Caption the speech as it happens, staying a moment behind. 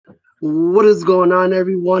What is going on,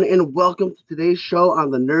 everyone, and welcome to today's show on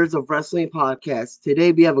the Nerds of Wrestling podcast.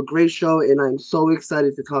 Today, we have a great show, and I'm so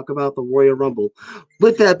excited to talk about the Royal Rumble.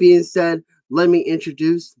 With that being said, let me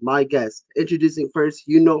introduce my guest. Introducing first,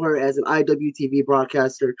 you know her as an IWTV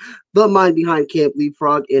broadcaster, the mind behind Camp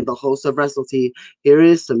Leapfrog, and the host of WrestleT. Here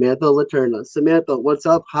is Samantha Laterna. Samantha, what's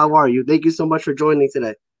up? How are you? Thank you so much for joining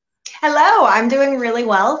today. Hello, I'm doing really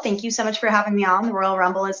well. Thank you so much for having me on. The Royal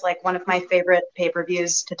Rumble is like one of my favorite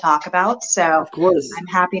pay-per-views to talk about, so Of course. I'm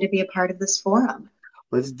happy to be a part of this forum.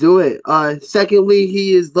 Let's do it. Secondly,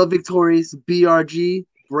 he is the victorious BRG,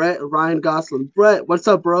 Brett Ryan Goslin. Brett, what's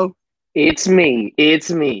up, bro? It's me. It's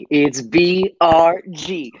me. It's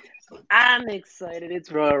BRG. I'm excited.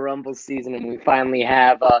 It's Royal Rumble season, and we finally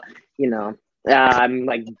have, I'm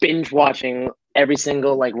like binge watching every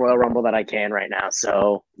single like Royal Rumble that I can right now.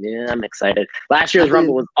 So yeah, I'm excited. Last I year's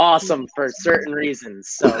Rumble mean, was awesome for certain reasons,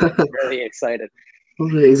 so I'm really excited.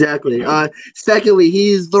 exactly. Secondly,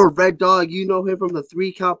 he's the Red Dog. You know him from the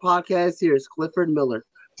Three Count podcast. Here's Clifford Miller.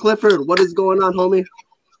 Clifford, what is going on, homie?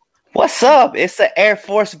 What's up? It's the Air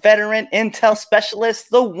Force veteran intel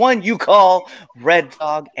specialist, the one you call Red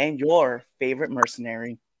Dog, and your favorite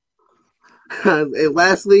mercenary. And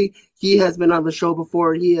lastly, he has been on the show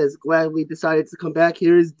before. He has gladly decided to come back.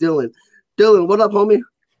 Here is Dylan. Dylan, what up, homie?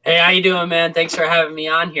 Hey, how you doing, man? Thanks for having me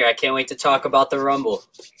on here. I can't wait to talk about the Rumble.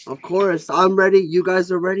 Of course, I'm ready. You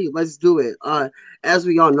guys are ready. Let's do it. As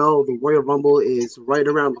we all know, the Royal Rumble is right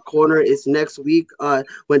around the corner. It's next week.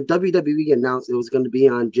 When WWE announced it was going to be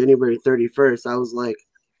on January 31st, I was like,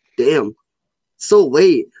 damn, so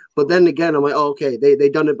late. But then again, I'm like, oh, okay, they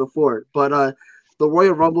done it before. But the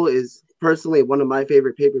Royal Rumble is personally one of my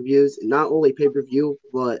favorite pay-per-views. Not only pay-per-view,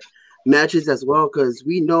 but matches as well, because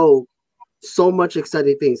we know so much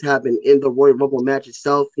exciting things happen in the Royal Rumble match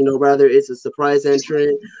itself. You know, whether it's a surprise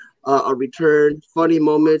entrant, a return, funny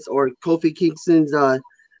moments, or Kofi Kingston's,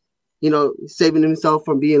 saving himself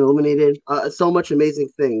from being eliminated. So much amazing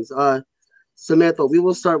things. Samantha, we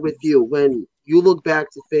will start with you. When you look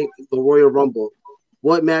back to think the Royal Rumble,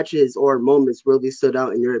 what matches or moments really stood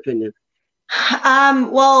out in your opinion?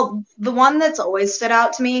 Well, the one that's always stood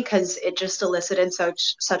out to me because it just elicited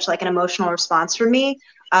such like an emotional response from me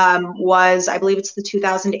was I believe it's the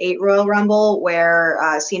 2008 Royal Rumble where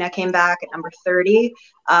Cena came back at number 30.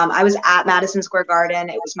 I was at Madison Square Garden.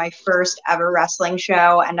 It was my first ever wrestling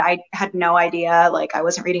show, and I had no idea. Like I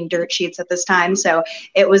wasn't reading dirt sheets at this time, so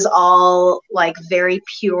it was all like very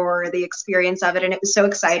pure, the experience of it, and it was so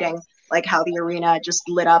exciting like how the arena just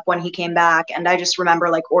lit up when he came back. And I just remember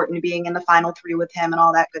like Orton being in the final three with him and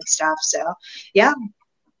all that good stuff. So yeah.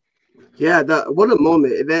 Yeah, what a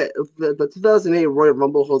moment. The 2008 Royal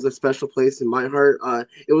Rumble holds a special place in my heart.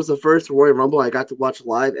 It was the first Royal Rumble I got to watch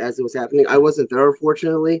live as it was happening. I wasn't there,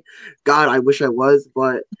 unfortunately. God, I wish I was,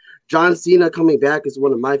 but John Cena coming back is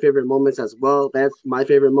one of my favorite moments as well. That's my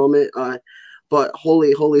favorite moment. But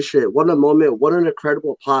holy shit, what a moment! What an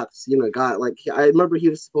incredible pop Cena got. Like I remember he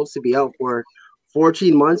was supposed to be out for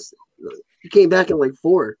 14 months. He came back in like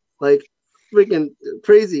 4. Like freaking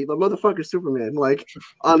crazy. The motherfucker Superman. Like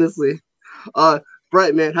honestly. Uh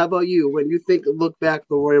Brett, man, how about you? When you look back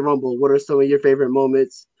the Royal Rumble, what are some of your favorite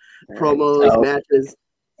moments, promos, So matches?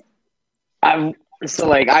 I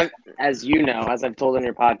as you know, as I've told on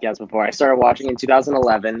your podcast before, I started watching in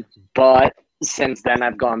 2011, but since then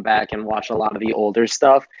I've gone back and watched a lot of the older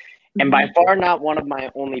stuff. And by far not one of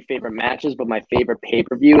my only favorite matches, but my favorite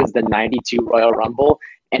pay-per-view is the 92 Royal Rumble.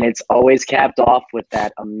 And it's always capped off with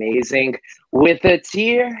that amazing, with a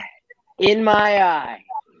tear in my eye,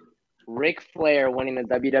 Ric Flair winning the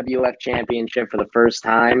WWF Championship for the first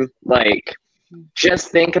time. Like, just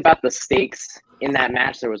think about the stakes in that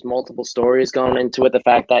match. There was multiple stories going into it. The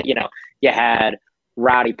fact that, you had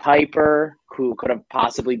Roddy Piper, who could have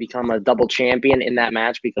possibly become a double champion in that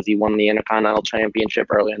match because he won the Intercontinental Championship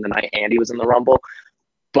earlier in the night and he was in the Rumble.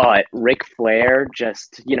 But Ric Flair,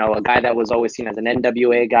 just, a guy that was always seen as an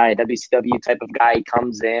NWA guy, a WCW type of guy, he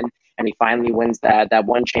comes in and he finally wins that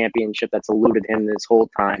one championship that's eluded him this whole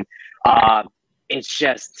time. It's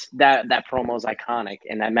just that promo is iconic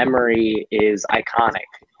and that memory is iconic.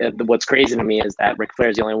 What's crazy to me is that Ric Flair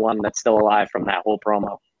is the only one that's still alive from that whole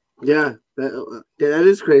promo. Yeah, that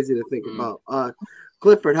is crazy to think about.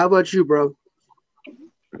 Clifford, how about you, bro?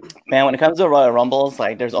 Man, when it comes to Royal Rumbles,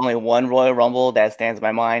 like there's only one Royal Rumble that stands in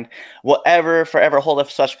my mind. Will ever, forever hold a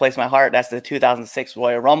such place in my heart. That's the 2006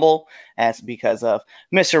 Royal Rumble. And it's because of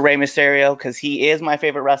Mr. Rey Mysterio, because he is my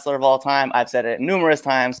favorite wrestler of all time. I've said it numerous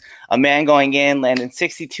times. A man going in, landing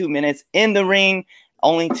 62 minutes in the ring,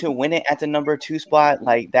 only to win it at the number 2 spot.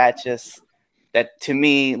 Like that just that to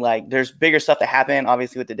me, like, there's bigger stuff that happened,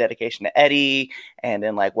 obviously, with the dedication to Eddie, and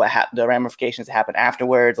then like the ramifications that happened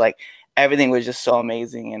afterwards. Like, everything was just so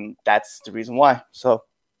amazing, and that's the reason why. So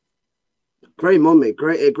great moment,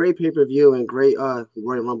 great pay-per-view, and great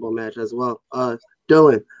Royal Rumble match as well.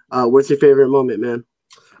 Dylan, what's your favorite moment, man?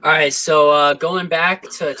 All right, so going back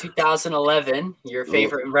to 2011, your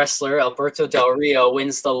favorite wrestler, Alberto Del Rio,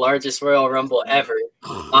 wins the largest Royal Rumble ever.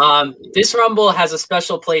 This Rumble has a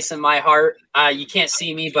special place in my heart. You can't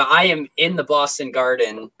see me, but I am in the Boston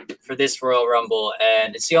Garden for this Royal Rumble,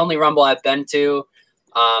 and it's the only Rumble I've been to.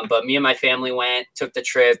 But me and my family went, took the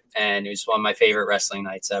trip, and it was one of my favorite wrestling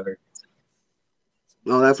nights ever.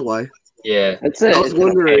 Oh, that's why. Yeah, that's it. I was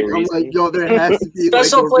wondering. I'm like, yo, there has to be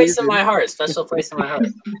special like, place in my heart. Special place in my heart.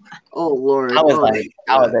 Oh Lord, I was like,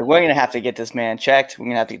 we're gonna have to get this man checked. We're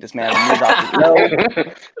gonna have to get this man removed off the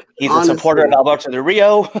show. He's honestly a supporter of Alberto Del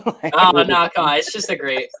Rio. Oh no, come on! It's just a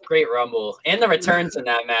great Rumble, and the returns in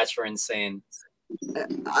that match were insane.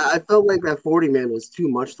 I felt like that 40-man was too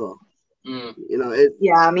much, though. You know,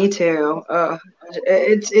 yeah, me too.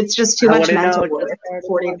 It's just too much mental work for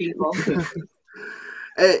 40 people.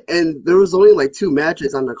 And there was only like 2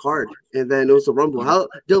 matches on the card, and then it was a Rumble.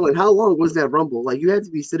 Dylan, how long was that Rumble? Like, you had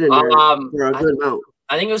to be sitting there for a good amount.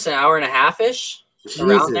 I think it was an hour and a half-ish,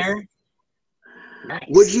 around there. Nice.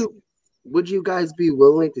 Would you guys be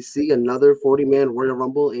willing to see another 40-man Royal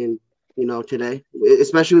Rumble in, today,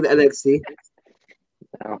 especially with NXT?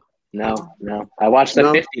 No. I watched the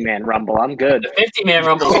 50-man Rumble. I'm good. The 50-man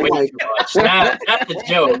Rumble is way too much. That's a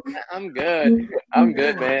joke. I'm good,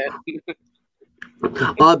 man.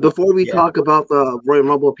 Before we talk about the Royal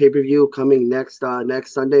Rumble pay-per-view coming next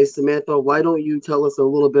Sunday, Samantha, why don't you tell us a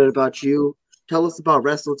little bit about you? Tell us about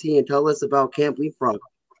WrestleT and tell us about Camp Leapfrog.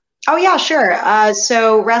 Oh, yeah, sure.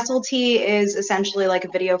 So WrestleT is essentially like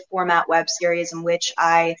a video format web series in which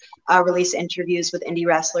I release interviews with indie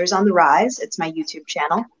wrestlers on the rise. It's my YouTube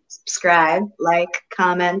channel. Subscribe, like,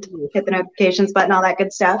 comment, hit the notifications button, all that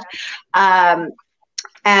good stuff.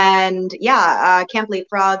 And yeah, Camp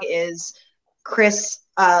Leapfrog is Chris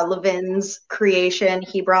Levin's creation.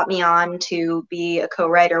 He brought me on to be a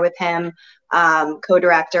co-writer with him,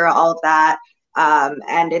 co-director, all of that.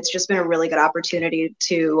 And it's just been a really good opportunity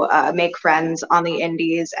to make friends on the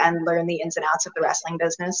indies and learn the ins and outs of the wrestling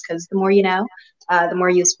business, because the more you know, the more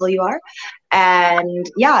useful you are. And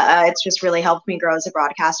yeah, it's just really helped me grow as a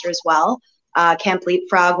broadcaster as well. Camp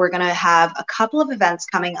Leapfrog, we're going to have a couple of events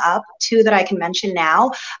coming up, 2 that I can mention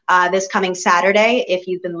now. This coming Saturday, if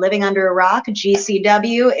you've been living under a rock,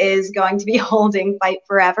 GCW is going to be holding Fight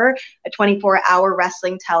Forever, a 24-hour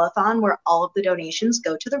wrestling telethon where all of the donations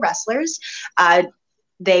go to the wrestlers.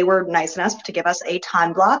 They were nice enough to give us a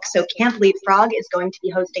time block. So Camp Leapfrog is going to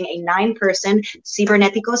be hosting a 9-person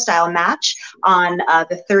Cibernetico style match on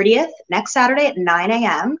the 30th, next Saturday at 9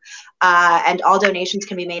 a.m. And all donations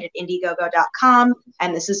can be made at Indiegogo.com.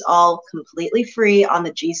 And this is all completely free on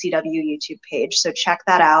the GCW YouTube page. So check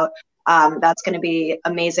that out. That's going to be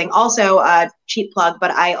amazing. Also, cheap plug,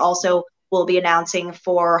 but I also will be announcing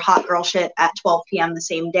for Hot Girl Shit at 12 p.m. the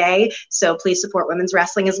same day. So please support women's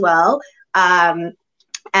wrestling as well.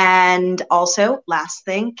 And also, last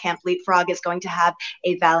thing, Camp Leapfrog is going to have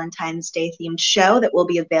a Valentine's Day themed show that will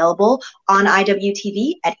be available on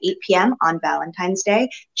IWTV at 8 p.m. on Valentine's Day.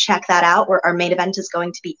 Check that out, where our main event is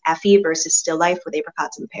going to be Effie versus Still Life with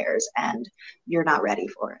apricots and pears, and you're not ready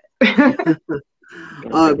for it.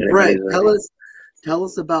 Brett, tell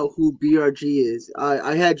us about who BRG is.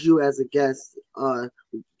 I had you as a guest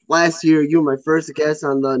last year. You were my first guest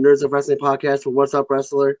on the Nerds of Wrestling podcast for What's Up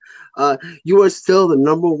Wrestler. You are still the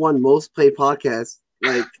 #1 most played podcast,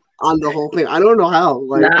 like, on the whole thing. I don't know how.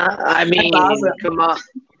 Like, I mean, awesome. Come on.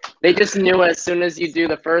 They just knew as soon as you do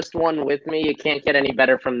the first one with me, you can't get any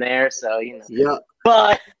better from there. So, Yeah.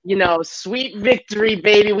 But, sweet victory,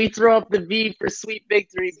 baby. We throw up the V for sweet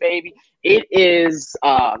victory, baby. It is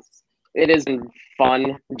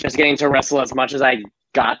fun just getting to wrestle as much as I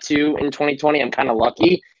got to in 2020. I'm kind of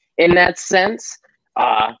lucky in that sense.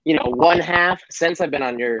 One half, since I've been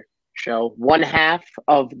on your show, one half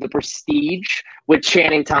of the Prestige with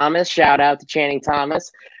Channing Thomas. Shout out to Channing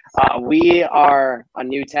Thomas. We are a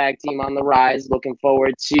new tag team on the rise, looking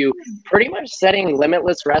forward to pretty much setting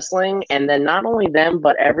Limitless Wrestling, and then not only them,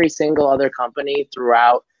 but every single other company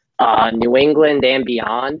throughout New England and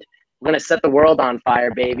beyond. We're going to set the world on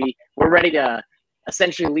fire, baby. We're ready to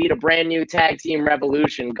essentially lead a brand new tag team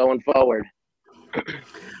revolution going forward.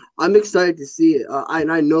 I'm excited to see it.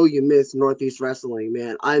 And I know you miss Northeast Wrestling,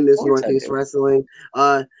 man. I miss Northeast Wrestling.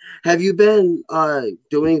 Have you been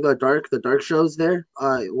doing the dark shows there?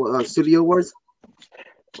 Studio Wars?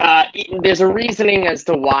 There's a reasoning as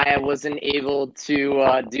to why I wasn't able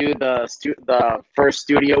to do the first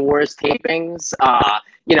Studio Wars tapings.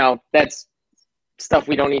 That's stuff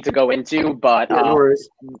we don't need to go into, but Yeah, no worries.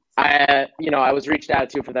 I was reached out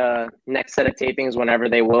to for the next set of tapings whenever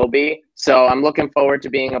they will be. So I'm looking forward to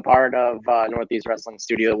being a part of Northeast Wrestling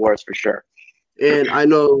Studio Wars for sure. And I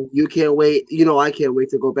know you can't wait. I can't wait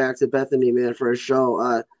to go back to Bethany, man, for a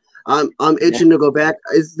show. I'm itching to go back.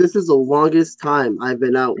 This is the longest time I've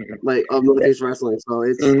been out of Northeast Wrestling, so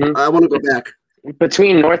I want to go back.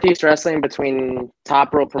 Between Northeast Wrestling, between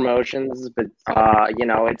Top Rope Promotions, but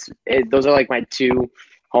those are like my two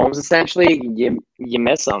homes essentially. You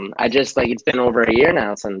miss them. It's been over a year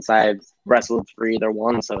now since I've wrestled for either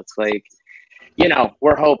one, so it's like,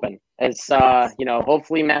 we're hoping. It's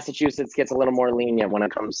hopefully Massachusetts gets a little more lenient when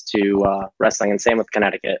it comes to wrestling, and same with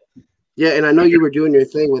Connecticut. Yeah, and I know you were doing your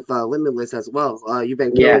thing with Limitless as well. You've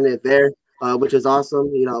been killing it there, which is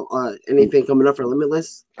awesome. Anything coming up for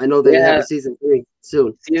Limitless? I know they have a season 3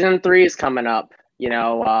 soon. Season 3 is coming up.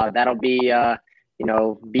 That'll be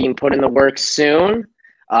being put in the works soon.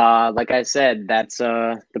 Like I said, that's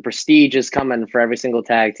the prestige is coming for every single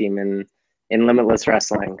tag team in Limitless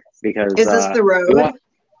Wrestling because is this the road?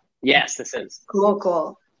 Yes, this is.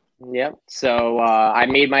 Cool. Yep. So I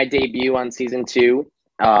made my debut on season 2.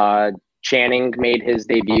 Channing made his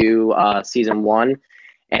debut season 1,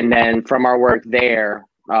 and then from our work there,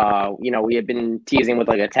 we had been teasing with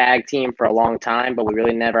like a tag team for a long time, but we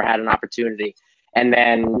really never had an opportunity. And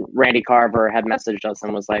then Randy Carver had messaged us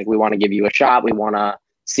and was like, "We want to give you a shot. We want to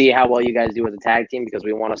see how well you guys do as a tag team because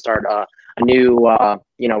we want to start a new,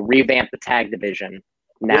 revamp the tag division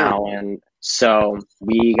now." Yeah. And so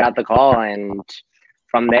we got the call, and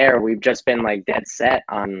from there, we've just been like dead set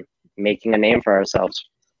on making a name for ourselves.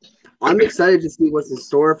 I'm excited to see what's in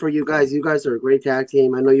store for you guys. You guys are a great tag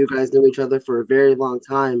team. I know you guys knew each other for a very long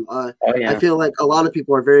time. I feel like a lot of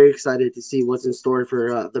people are very excited to see what's in store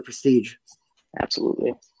for the Prestige.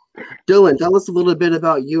 Absolutely. Dylan, tell us a little bit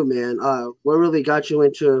about you, man. What really got you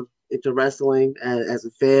into wrestling as a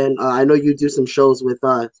fan? I know you do some shows with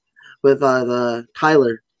the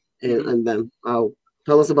Tyler and them.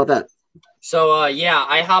 Tell us about that. So,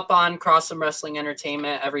 I hop on Crossum Wrestling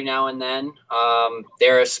Entertainment every now and then.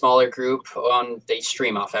 They're a smaller group. They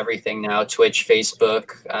stream off everything now, Twitch,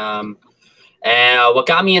 Facebook. And what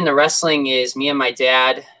got me into wrestling is me and my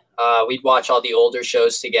dad, we'd watch all the older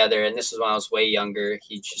shows together. And this was when I was way younger.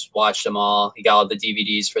 He just watched them all. He got all the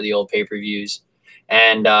DVDs for the old pay-per-views.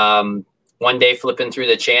 And one day flipping through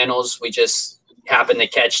the channels, we just happened to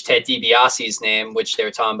catch Ted DiBiase's name, which they were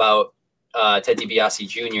talking about Ted DiBiase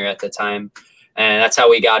Jr. at the time. And that's how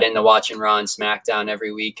we got into watching Raw and SmackDown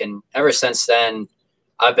every week. And ever since then,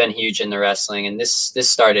 I've been huge into wrestling. And this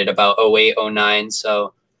started about 08, 09.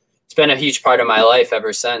 So it's been a huge part of my life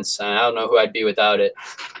ever since. I don't know who I'd be without it.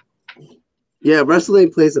 Yeah,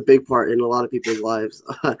 wrestling plays a big part in a lot of people's lives.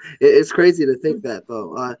 It's crazy to think that,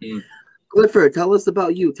 though. Clifford, tell us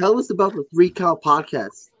about you. Tell us about the 3 Count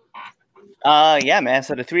Podcast. Yeah, man.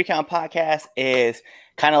 So the 3 Count Podcast is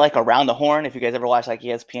kind of like Around the Horn. If you guys ever watch like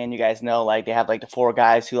ESPN, you guys know like they have like the 4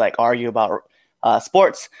 guys who like argue about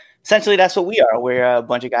sports. Essentially, that's what we are. We're a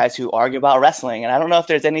bunch of guys who argue about wrestling. And I don't know if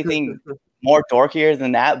there's anything more dorkier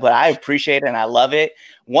than that, but I appreciate it and I love it.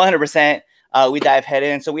 100%. We dive head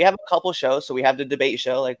in. So we have a couple shows. So we have the debate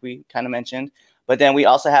show, like we kind of mentioned. But then we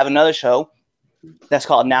also have another show that's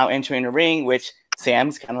called Now Entering the Ring, which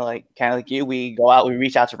Sam's kind of like you. We go out, we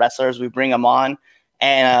reach out to wrestlers, we bring them on.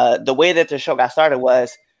 And the way that the show got started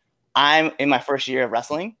was I'm in my first year of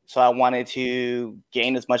wrestling, so I wanted to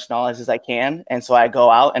gain as much knowledge as I can. And so I go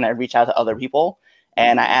out and I reach out to other people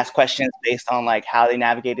and I ask questions based on like how they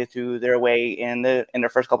navigated through their way in their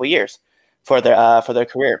first couple of years for their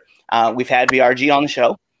career. We've had BRG on the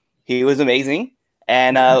show. He was amazing.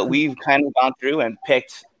 And we've kind of gone through and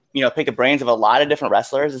picked the brains of a lot of different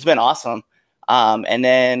wrestlers. It's been awesome. And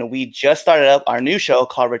then we just started up our new show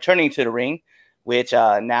called Returning to the Ring, which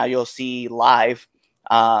now you'll see live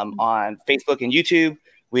on Facebook and YouTube.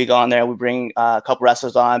 We go on there, we bring a couple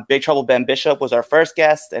wrestlers on. Big Trouble Ben Bishop was our first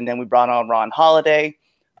guest, and then we brought on Ron Holiday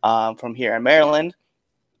from here in Maryland.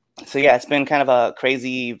 So yeah, it's been kind of a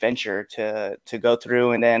crazy venture to go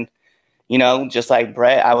through. And then, just like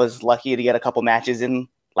Brett, I was lucky to get a couple matches in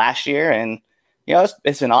last year, and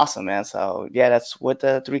it's been awesome, man. So yeah, that's what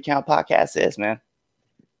the 3 Count Podcast is, man.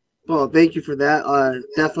 Well, thank you for that.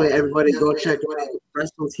 Definitely, everybody, go check out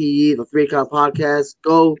WrestleTE, the 3 Count Podcast.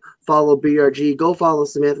 Go follow BRG. Go follow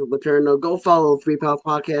Samantha Letourneau. Go follow 3 Count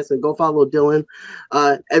Podcast, and go follow Dylan.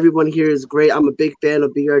 Everyone here is great. I'm a big fan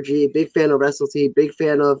of BRG, big fan of WrestleTE, big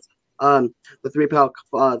fan of the 3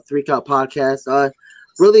 Count Podcast.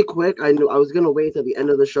 really quick, I knew I was gonna wait till the end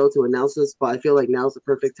of the show to announce this, but I feel like now's the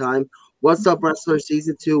perfect time. What's Up Wrestler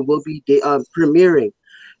Season 2 will be premiering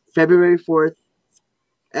February 4th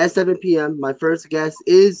at 7 p.m. My first guest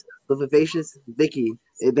is the Vivacious Vicky.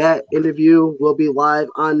 And that interview will be live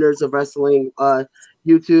on Nerds of Wrestling,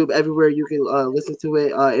 YouTube, everywhere you can listen to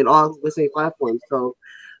it, in all listening platforms. So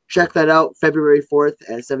check that out, February 4th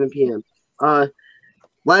at 7 p.m.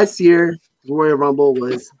 Last year, Royal Rumble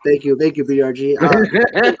was thank you, BRG.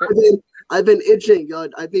 I've been itching.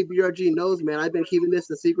 I think BRG knows, man. I've been keeping this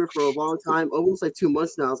a secret for a long time, almost like 2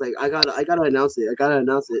 months now. I was like, I gotta announce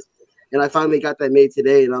it. And I finally got that made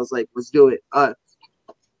today, and I was like, let's do it.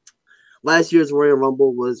 Last year's Royal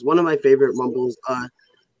Rumble was one of my favorite Rumbles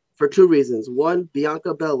for 2 reasons. One,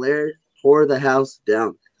 Bianca Belair tore the house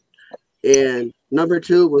down. And number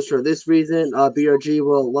 2 was for this reason. BRG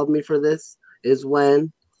will love me for this, is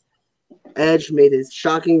when Edge made his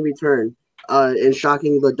shocking return and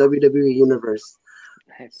shocking the WWE Universe.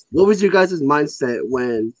 Nice. What was your guys' mindset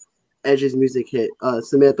when Edge's music hit?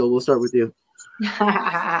 Samantha, we'll start with you.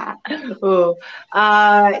 Ooh.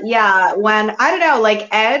 Yeah, when I don't know, like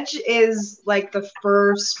Edge is like the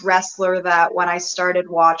first wrestler that when I started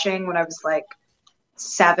watching when I was like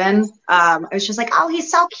 7, I was just like, oh, he's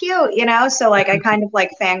so cute, you know? So like I kind of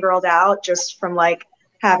like fangirled out just from like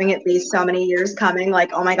having it be so many years coming,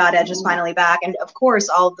 like, oh my God, Edge is finally back. And of course,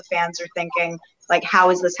 all of the fans are thinking, like, how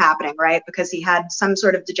is this happening, right? Because he had some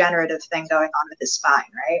sort of degenerative thing going on with his spine,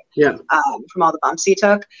 right? Yeah. From all the bumps he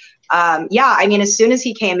took. Yeah, I mean, as soon as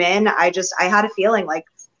he came in, I had a feeling like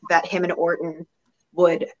that him and Orton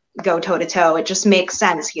would go toe to toe. It just makes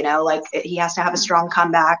sense, you know, like he has to have a strong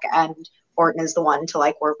comeback and Orton is the one to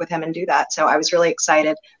like work with him and do that. So I was really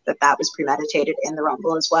excited that was premeditated in the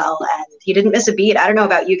Rumble as well. And he didn't miss a beat. I don't know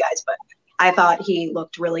about you guys, but I thought he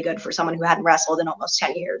looked really good for someone who hadn't wrestled in almost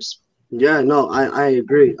 10 years. Yeah, no, I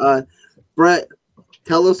agree. Brett,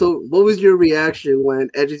 tell us, what was your reaction when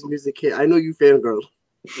Edge's music hit? I know you fangirl.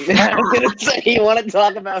 I was gonna say, you want to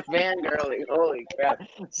talk about fangirling? Holy crap!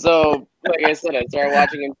 So, like I said, I started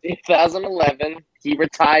watching in 2011. He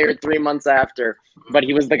retired 3 months after, but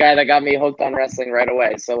he was the guy that got me hooked on wrestling right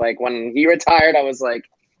away. So, like when he retired, I was like,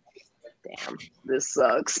 "Damn, this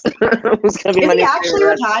sucks." It was gonna be Is he actually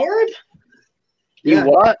retired? He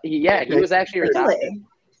what? He was actually retired. Really?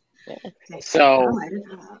 So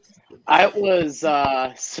I was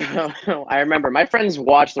so I remember my friends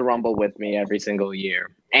watched the Rumble with me every single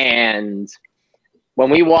year, and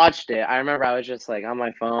when we watched it, I remember I was just like on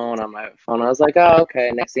my phone. I was like, oh,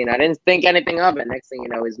 okay. Next thing, I didn't think anything of it. Next thing you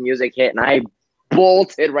know, his music hit, and I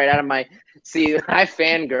bolted right out of my seat. I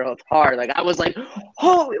fangirled hard. Like I was like,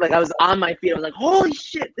 holy! Like I was on my feet. I was like, holy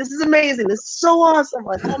shit! This is amazing. This is so awesome.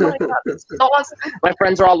 Like, oh my God, this is so awesome. My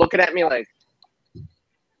friends are all looking at me like,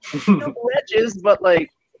 wedges, but like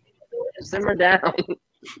simmer down.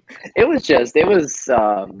 It was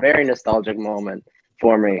a very nostalgic moment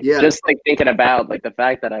for me. Yeah. Just like thinking about like the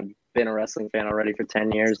fact that I've been a wrestling fan already for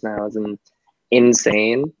 10 years now is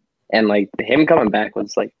insane. And like him coming back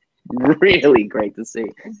was like really great to see.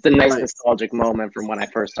 It's a nice nostalgic moment from when I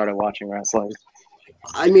first started watching wrestling.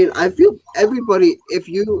 I mean, I feel everybody, if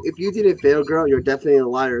you didn't fangirl, you're definitely a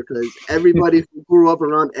liar, because everybody who grew up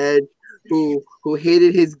around Edge, who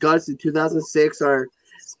hated his guts in 2006, are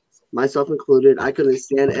myself included. I couldn't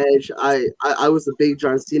stand Edge. I was a big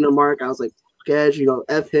John Cena mark. I was like, Edge, you know,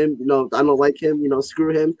 F him, you know, I don't like him, you know,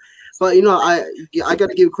 screw him. But you know, I got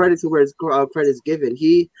to give credit to where his credit is given.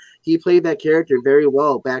 He played that character very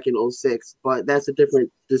well back in 2006, but that's a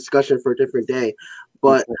different discussion for a different day.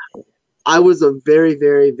 But I was very,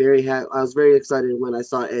 very, very happy. I was very excited when I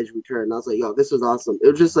saw Edge return. I was like, yo, this was awesome. It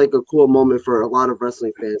was just like a cool moment for a lot of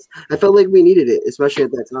wrestling fans. I felt like we needed it, especially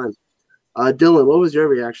at that time. Dylan, what was your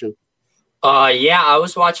reaction? Yeah, I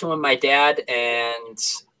was watching with my dad, and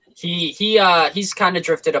he's kind of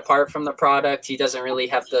drifted apart from the product. He doesn't really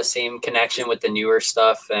have the same connection with the newer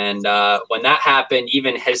stuff. And when that happened,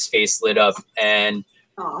 even his face lit up. And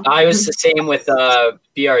I was the same with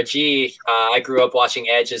BRG. I grew up watching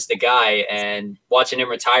Edge as the guy, and watching him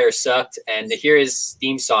retire sucked. And to hear his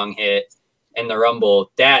theme song hit in the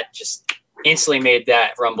Rumble, that just instantly made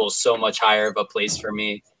that Rumble so much higher of a place for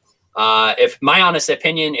me. If my honest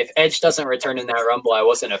opinion, if Edge doesn't return in that Rumble, I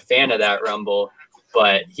wasn't a fan of that Rumble,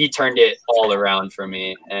 but he turned it all around for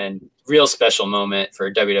me, and real special moment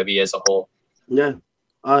for WWE as a whole. Yeah.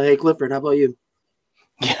 Hey, Clifford, how about you?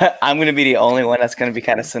 Yeah, I'm going to be the only one that's going to be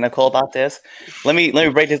kind of cynical about this. Let me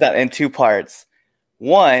break this down in 2 parts.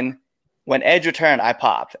 One, when Edge returned, I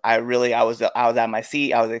popped. I was at my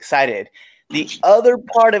seat. I was excited. The other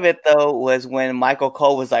part of it, though, was when Michael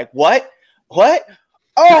Cole was like, "What?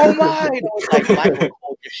 Oh my!" It was like Michael Cole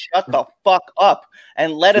just shut the fuck up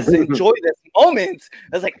and let us enjoy this moment.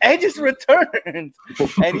 I was like, Edge is returned. And he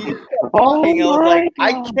talking. I was like,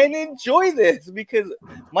 I can enjoy this because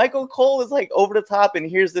Michael Cole is like over the top, and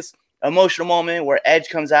here's this emotional moment where Edge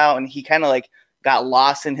comes out and he kind of like got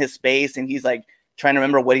lost in his space, and he's like trying to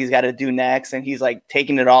remember what he's got to do next, and he's like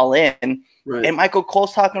taking it all in. Right. And Michael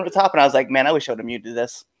Cole's talking over the top, and I was like, man, I wish I would have muted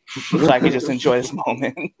this so I could just enjoy this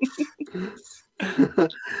moment.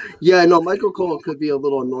 Yeah, no, Michael Cole could be a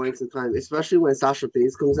little annoying sometimes, especially when Sasha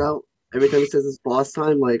Banks comes out. Every time he says it's boss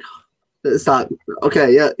time, like, stop.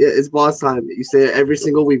 Okay, yeah, it's boss time. You say it every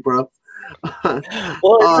single week, bro. Well,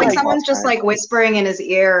 it's like someone's just like whispering in his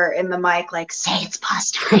ear in the mic, like, say it's boss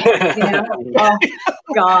time. You know? Oh,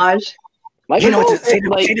 gosh. You know what to say,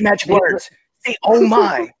 say the magic words. Say, oh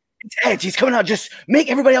my. It's Edge. He's coming out. Just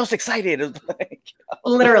make everybody else excited.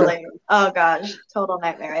 Literally. Oh, gosh. Total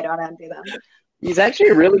nightmare. I don't envy them. He's actually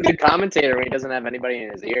a really good commentator when he doesn't have anybody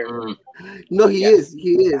in his ear. No, he is.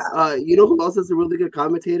 He is. You know who else is a really good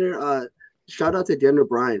commentator? Shout out to Daniel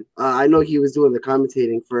Bryan. I know he was doing the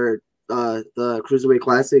commentating for the Cruiserweight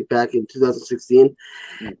Classic back in 2016.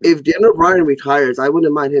 Mm-hmm. If Daniel Bryan retires, I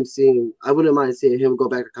wouldn't mind seeing him go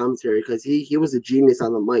back to commentary because he was a genius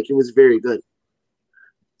on the mic. He was very good.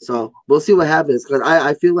 So we'll see what happens because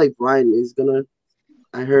I feel like Bryan is gonna.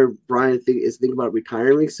 I heard Bryan is thinking about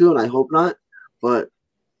retiring soon. I hope not, but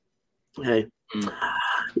hey,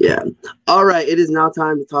 yeah. All right, it is now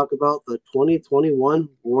time to talk about the 2021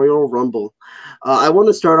 Royal Rumble. I want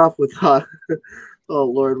to start off with oh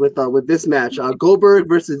Lord, with this match, Goldberg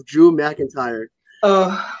versus Drew McIntyre.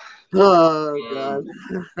 Oh God,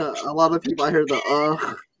 a lot of people. I heard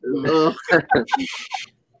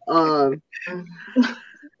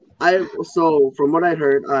So from what I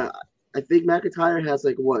heard, I think McIntyre has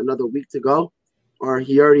like another week to go, or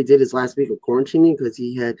he already did his last week of quarantining because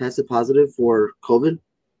he had tested positive for COVID.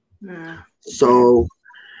 So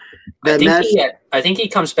I think he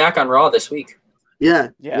comes back on Raw this week. Yeah.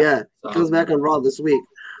 He comes back on Raw this week.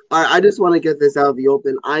 All right, I just want to get this out of the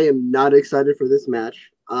open. I am not excited for this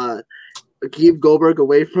match. Keep Goldberg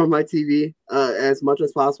away from my TV as much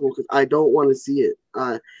as possible because I don't want to see it.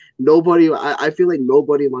 I feel like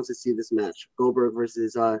nobody wants to see this match. Goldberg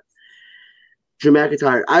versus Drew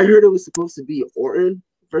McIntyre. I heard it was supposed to be Orton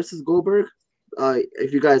versus Goldberg.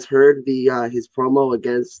 If you guys heard his promo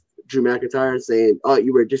against Drew McIntyre saying, "Oh,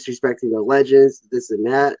 you were disrespecting the legends, this and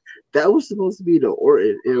that," that was supposed to be the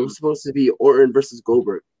Orton. It was supposed to be Orton versus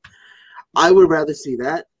Goldberg. I would rather see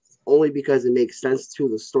that only because it makes sense to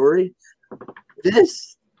the story.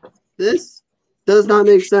 This does not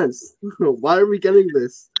make sense. Why are we getting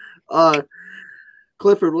this?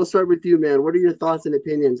 Clifford, we'll start with you, man. What are your thoughts and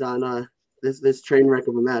opinions on this train wreck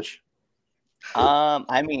of a match?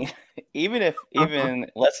 I mean,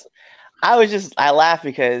 I laugh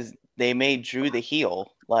because they made Drew the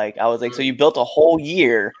heel. Like I was like, so you built a whole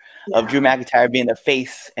year of Drew McIntyre being the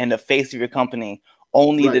face and the face of your company,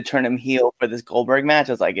 only to turn him heel for this Goldberg match.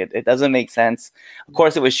 I was like, it doesn't make sense. Of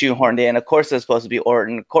course, it was shoehorned in. Of course, it was supposed to be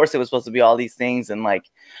Orton. Of course, it was supposed to be all these things. And like,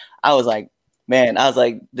 I was like,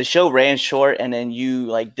 the show ran short, and then you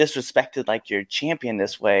like disrespected like your champion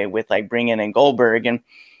this way with like bringing in Goldberg. And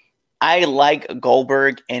I like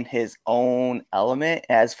Goldberg in his own element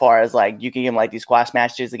as far as like you can give him like these squash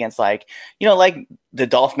matches against like, like the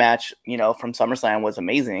Dolph match, from SummerSlam was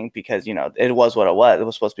amazing because, it was what it was. It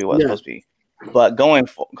was supposed to be what it was supposed to be. But going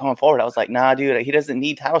forward, I was like, nah, dude, he doesn't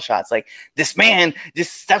need title shots. Like this man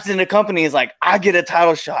just steps in the company. Is like, I get a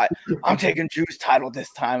title shot. I'm taking Drew's title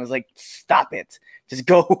this time. It's like, stop it. Just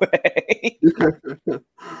go away.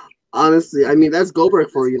 Honestly, I mean, that's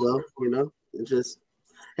Goldberg for you though, It's just,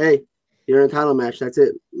 hey, you're in a title match. That's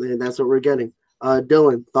it. And that's what we're getting.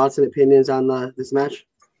 Dylan, thoughts and opinions on this match?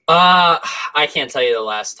 I can't tell you the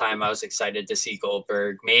last time I was excited to see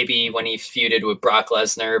Goldberg. Maybe when he feuded with Brock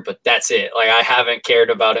Lesnar, but that's it. Like I haven't cared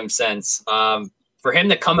about him since. For him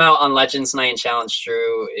to come out on Legends Night and challenge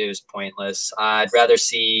Drew, it was pointless. I'd rather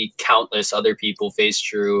see countless other people face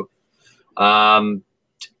Drew.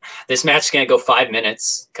 This match is gonna go 5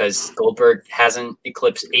 minutes because Goldberg hasn't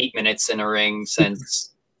eclipsed 8 minutes in a ring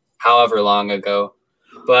since however long ago.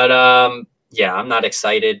 But yeah, I'm not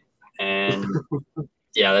excited and.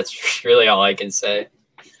 Yeah, that's really all I can say.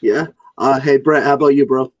 Yeah. Hey, Brett, how about you,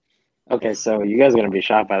 bro? Okay, so you guys are going to be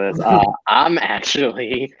shocked by this. I'm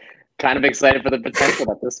actually kind of excited for the potential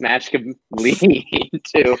that this match could lead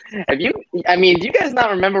to. Do you guys not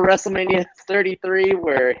remember WrestleMania 33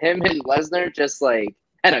 where him and Lesnar just like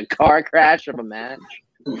had a car crash of a match?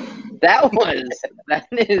 That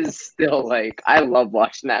is still like, I love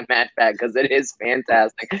watching that match back because it is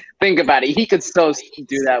fantastic. Think about it. He could still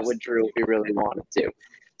do that with Drew if he really wanted to.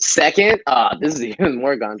 Second, this is even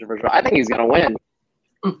more controversial. I think he's gonna win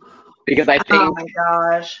because I think. Oh my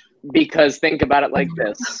gosh. Because think about it like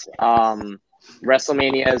this: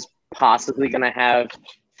 WrestleMania is possibly gonna have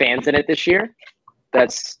fans in it this year.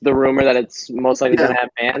 That's the rumor that it's most likely gonna have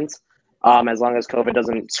fans, as long as COVID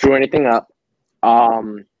doesn't screw anything up.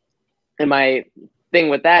 And my thing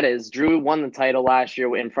with that is Drew won the title last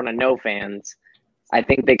year in front of no fans. I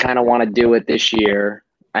think they kind of want to do it this year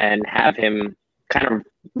and have him kind of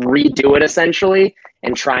redo it essentially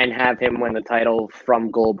and try and have him win the title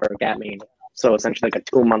from Goldberg at Mania. So essentially like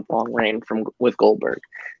a 2-month-long reign with Goldberg.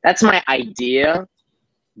 That's my idea,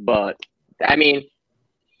 but I mean,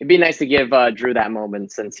 it'd be nice to give Drew that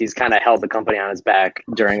moment since he's kind of held the company on his back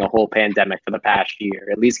during a whole pandemic for the past year.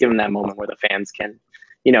 At least give him that moment where the fans can,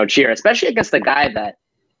 cheer, especially against the guy that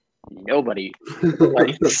nobody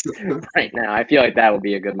likes right now. I feel like that would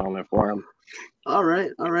be a good moment for him. All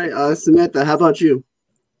right. Samantha, how about you?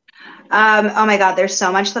 Oh my God, there's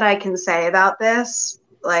so much that I can say about this.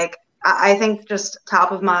 Like, I think just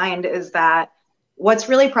top of mind is that what's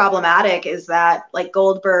really problematic is that like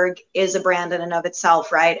Goldberg is a brand in and of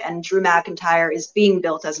itself, right? And Drew McIntyre is being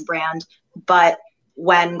built as a brand. But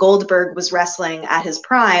when Goldberg was wrestling at his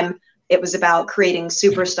prime, it was about creating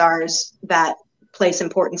superstars that place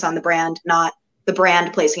importance on the brand, not the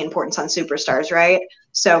brand placing importance on superstars, right?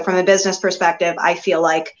 So from a business perspective, I feel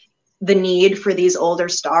like the need for these older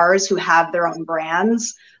stars who have their own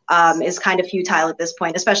brands is kind of futile at this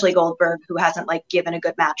point, especially Goldberg, who hasn't like given a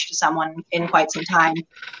good match to someone in quite some time.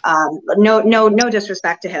 No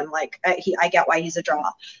disrespect to him. Like I get why he's a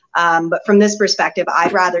draw. But from this perspective,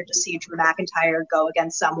 I'd rather just see Drew McIntyre go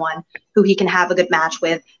against someone who he can have a good match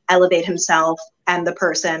with, elevate himself and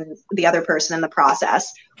the other person in the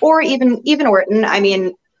process, or even Orton. I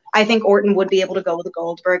mean, I think Orton would be able to go with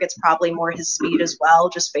Goldberg. It's probably more his speed as well,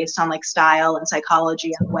 just based on like style and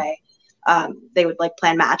psychology and the way they would like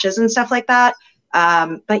plan matches and stuff like that.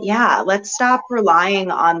 But yeah, let's stop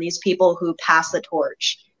relying on these people who pass the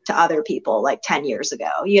torch to other people like 10 years ago,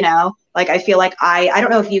 like I feel like I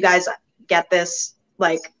don't know if you guys get this,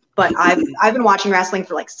 like, but I've been watching wrestling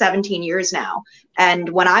for like 17 years now. And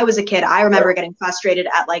when I was a kid, I remember getting frustrated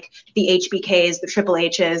at like the HBKs, the Triple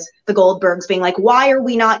H's, the Goldbergs being like, why are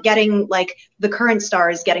we not getting like the current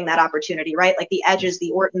stars getting that opportunity, right? Like the Edges,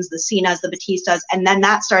 the Ortons, the Cenas, the Batistas. And then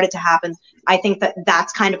that started to happen. I think that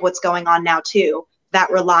that's kind of what's going on now too,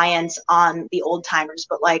 that reliance on the old timers.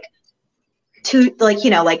 But like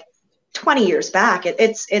 20 years back,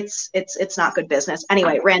 it's not good business.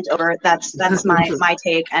 Anyway, rant over. That's my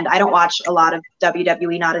take. And I don't watch a lot of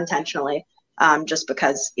WWE, not intentionally, just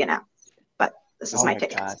because, but this is my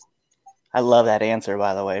take. God. I love that answer,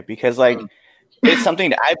 by the way, because like it's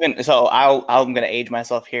something that I'm going to age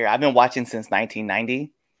myself here. I've been watching since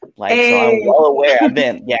 1990. Like, so I'm well aware.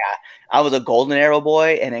 I was a Golden Era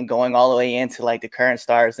boy and then going all the way into like the current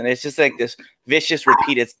stars. And it's just like this vicious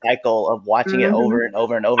repeated cycle of watching it over and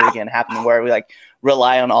over and over again happening where we like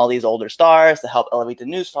rely on all these older stars to help elevate the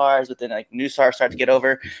new stars, but then like new stars start to get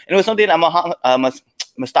over. And it was something that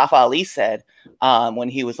Mustafa Ali said when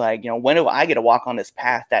he was like, when do I get to walk on this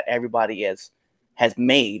path that everybody has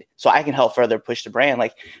made so I can help further push the brand?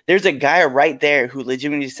 Like there's a guy right there who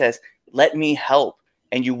legitimately says, let me help.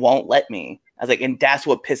 And you won't let me. I was like, and that's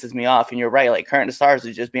what pisses me off. And you're right. Like current stars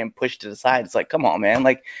are just being pushed to the side. It's like, come on, man.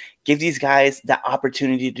 Like give these guys the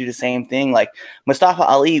opportunity to do the same thing. Like Mustafa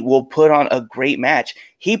Ali will put on a great match.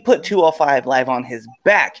 He put 205 Live on his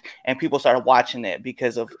back and people started watching it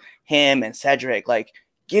because of him and Cedric. Like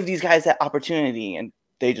give these guys that opportunity and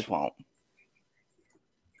they just won't.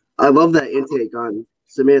 I love that intake on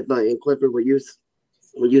Samantha and Clifford, what you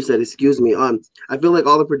said, excuse me. I feel like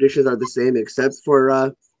all the predictions are the same except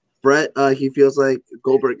for Brett. He feels like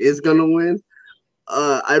Goldberg is gonna win.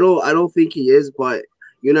 I don't think he is, but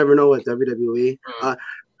you never know with WWE.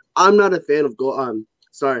 I'm not a fan of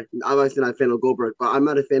sorry, I'm obviously not a fan of Goldberg, but I'm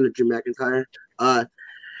not a fan of Drew McIntyre.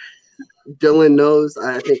 Dylan knows.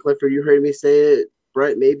 I think Clifford, you heard me say it.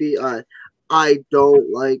 Brett, maybe. I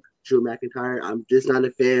don't like Drew McIntyre. I'm just not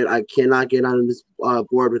a fan. I cannot get on this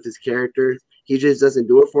board with his character. He just doesn't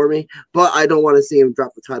do it for me. But I don't want to see him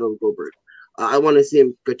drop the title of Goldberg. I want to see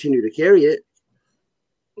him continue to carry it.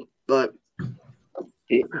 But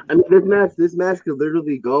I mean, this match could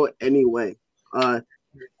literally go any way. I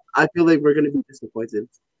feel like we're going to be disappointed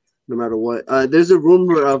no matter what. There's a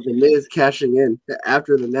rumor of The Miz cashing in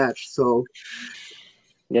after the match. So,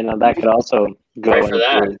 that could also go right for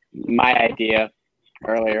that. My idea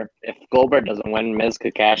earlier. If Goldberg doesn't win, Miz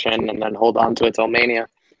could cash in and then hold on to it till Mania.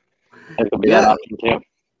 That could be that option too.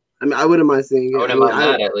 I mean, I wouldn't mind seeing it. I wouldn't mind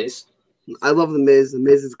that at least. I love the Miz. The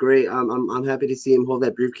Miz is great. I'm happy to see him hold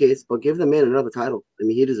that briefcase, but give the man another title. I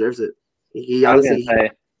mean, he deserves it. He I was gonna honestly,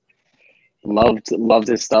 say loved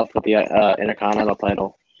his stuff with the Intercontinental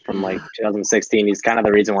title from like 2016. He's kind of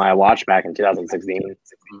the reason why I watched back in 2016.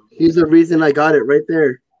 he's the reason I got it right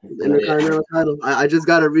there. The Yeah. Intercontinental title. I just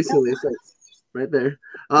got it recently. So right there.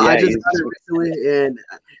 I Yeah, just he's- got it recently, and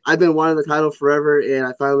I've been wanting the title forever, and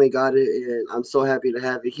I finally got it, and I'm so happy to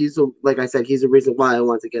have it. Like I said, he's the reason why I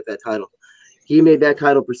want to get that title. He made that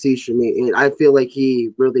title prestige for me, and I feel like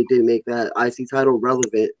he really did make that IC title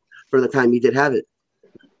relevant for the time he did have it.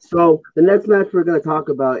 So the next match we're going to talk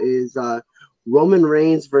about is Roman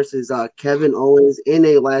Reigns versus Kevin Owens in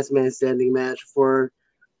a last man standing match for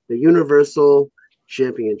the Universal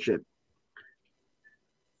Championship.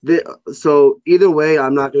 So either way,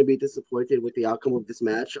 I'm not going to be disappointed with the outcome of this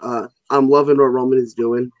match. I'm loving what Roman is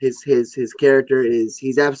doing. His character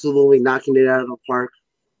he's absolutely knocking it out of the park.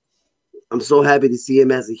 I'm so happy to see him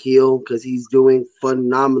as a heel because he's doing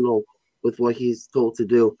phenomenal with what he's told to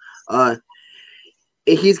do.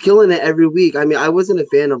 He's killing it every week. I mean, I wasn't a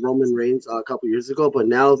fan of Roman Reigns a couple years ago, but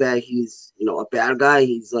now that he's a bad guy,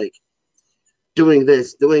 he's like doing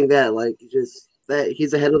this, doing that, like just that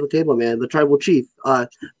he's ahead of the table, man. The tribal chief.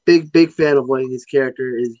 Big fan of what his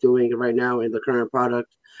character is doing right now in the current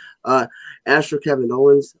product. As for Kevin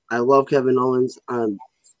Owens, I love Kevin Owens. I'm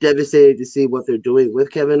devastated to see what they're doing with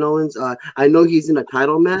Kevin Owens. I know he's in a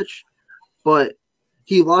title match, but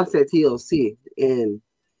he lost at TLC in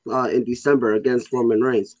December against Roman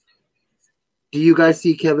Reigns. Do you guys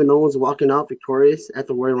see Kevin Owens walking out victorious at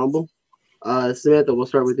the Royal Rumble? Samantha, we'll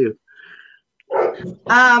start with you.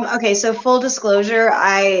 Okay, so full disclosure,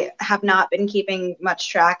 I have not been keeping much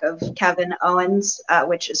track of Kevin Owens,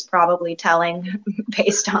 which is probably telling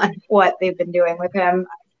based on what they've been doing with him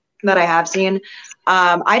that I have seen.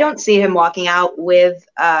 I don't see him walking out with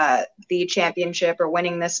the championship or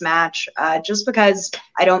winning this match just because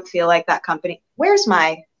I don't feel like that company.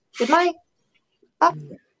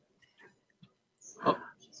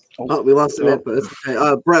 Oh, we lost Samantha. It's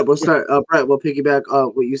okay. Brett, we'll start. Brett, we'll piggyback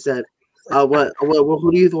what you said. Who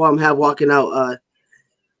do you have walking out on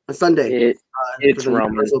Sunday? It's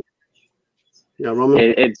Roman. Yeah,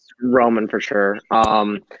 Roman. It's Roman for sure.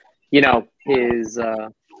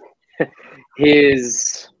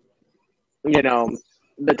 His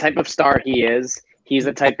the type of star he is, he's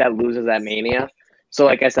the type that loses at Mania. So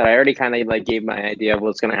like I said, I already kind of like gave my idea of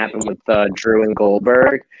what's going to happen with Drew and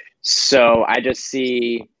Goldberg. So I just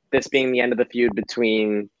see this being the end of the feud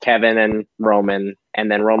between Kevin and Roman,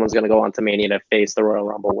 and then Roman's going to go on to Mania to face the Royal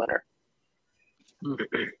Rumble winner.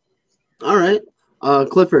 All right.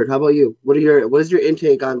 Clifford, how about you? What is your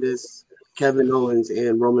intake on this Kevin Owens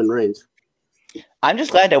and Roman Reigns? I'm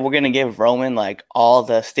just glad that we're going to give Roman like all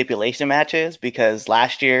the stipulation matches, because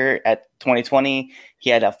last year at 2020, he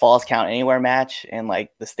had a Falls Count Anywhere match in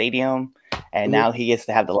like the stadium. And now he gets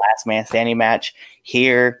to have the last man standing match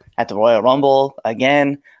here at the Royal Rumble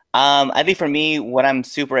again. I think for me, what I'm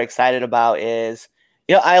super excited about is,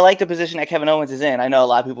 I like the position that Kevin Owens is in. I know a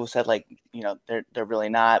lot of people said like, they're really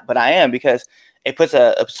not, but I am, because it puts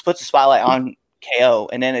a spotlight on KO,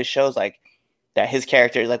 and then it shows like that his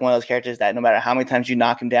character is like one of those characters that no matter how many times you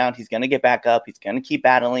knock him down, he's going to get back up. He's going to keep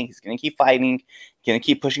battling. He's going to keep fighting. He's going to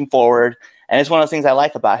keep pushing forward. And it's one of those things I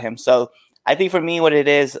like about him. So I think for me, what it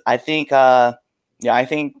is, I think Roman's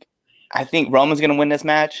going to win this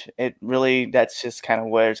match. That's just kind of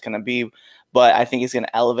where it's going to be. But I think it's going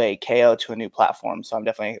to elevate KO to a new platform. So I'm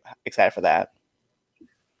definitely excited for that.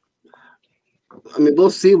 I mean, we'll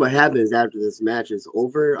see what happens after this match is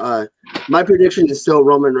over. My prediction is still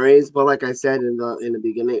Roman Reigns, but like I said in the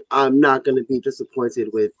beginning, I'm not going to be disappointed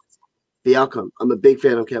with the outcome. I'm a big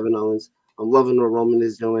fan of Kevin Owens. I'm loving what Roman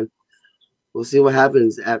is doing. We'll see what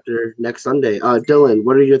happens after next Sunday. Dylan,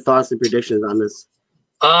 what are your thoughts and predictions on this?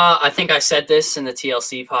 I think I said this in the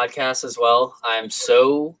TLC podcast as well. I'm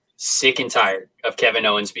so sick and tired of Kevin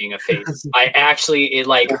Owens being a face. It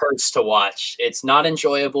like hurts to watch. It's not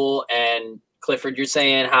enjoyable. And Clifford, you're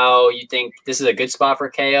saying how you think this is a good spot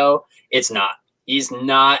for KO. It's not. He's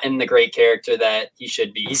not in the great character that he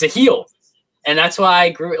should be. He's a heel. And that's why I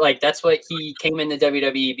grew that's what he came into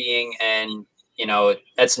WWE being, and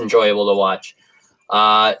that's enjoyable to watch.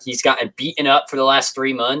 He's gotten beaten up for the last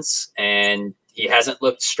 3 months, and he hasn't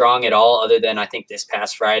looked strong at all, other than I think this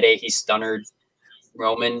past Friday he stunnered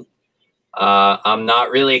Roman. I'm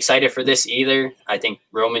not really excited for this either. I think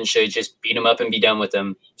Roman should just beat him up and be done with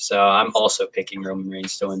him. So I'm also picking Roman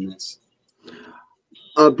Reigns to win this.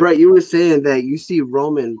 Brett, you were saying that you see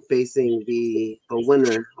Roman facing the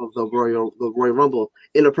winner of the Royal Rumble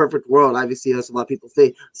in a perfect world. Obviously, that's a lot of people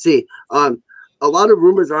see. a lot of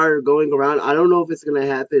rumors are going around. I don't know if it's gonna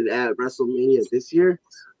happen at WrestleMania this year,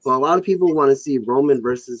 but a lot of people want to see Roman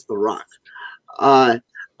versus The Rock.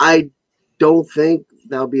 I don't think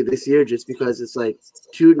that'll be this year, just because it's like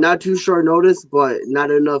not too short notice, but not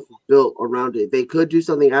enough built around it. They could do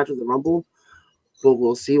something after the Rumble, but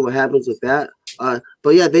we'll see what happens with that.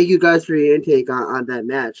 But yeah, thank you guys for your intake on that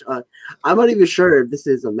match. I'm not even sure if this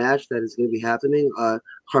is a match that is going to be happening.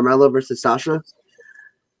 Carmella versus Sasha.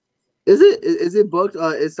 Is it booked?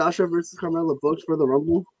 Is Sasha versus Carmella booked for the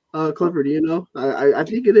Rumble? Clifford, do you know? I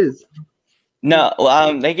think it is. No,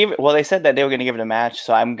 they said that they were going to give it a match,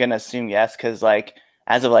 so I'm going to assume yes, because like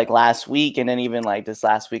as of like last week, and then even like this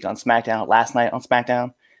last week on SmackDown, last night on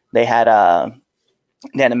SmackDown, they had a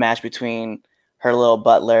match between her little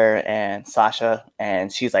butler and Sasha,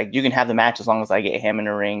 and she's like, you can have the match as long as I get him in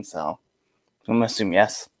the ring. So I'm gonna assume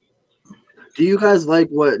yes. Do you guys like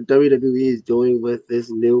what WWE is doing with this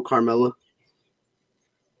new Carmella?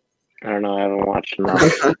 I don't know. I haven't watched enough.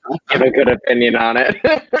 Give a good opinion on it.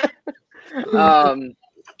 I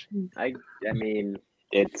mean,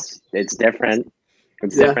 it's different.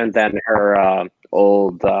 It's different than her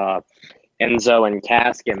old Enzo and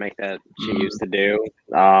Cass gimmick that she used to do.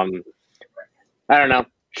 I don't know.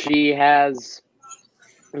 She has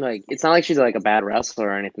like, it's not like she's like a bad wrestler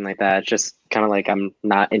or anything like that. It's just kind of like I'm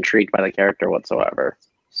not intrigued by the character whatsoever.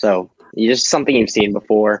 So just something you've seen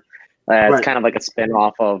before. It's kind of like a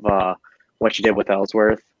spin-off of what she did with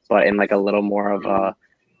Ellsworth, but in like a little more of a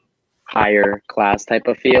higher class type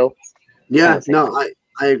of feel. Yeah, no,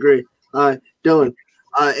 I agree. Dylan,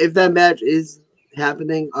 if that match is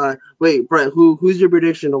happening, wait, Brett, who's your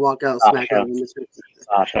prediction to walk out SmackDown in this week?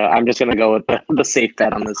 Sasha. I'm just gonna go with the safe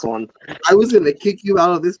bet on this one. I was gonna kick you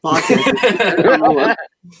out of this podcast.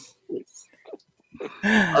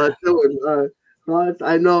 Dylan,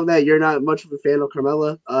 I know that you're not much of a fan of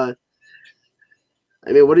Carmella.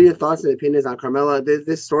 I mean, what are your thoughts and opinions on Carmella?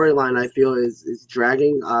 This storyline, I feel, is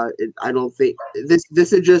dragging. I don't think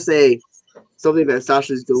this is just something that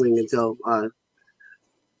Sasha's doing until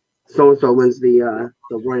so-and-so wins the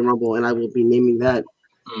Royal Rumble, and I will be naming that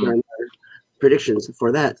predictions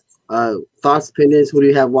for that. Thoughts, opinions, who do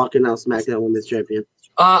you have walking out SmackDown Women's Champion?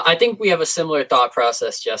 I think we have a similar thought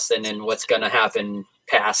process, Justin, in what's going to happen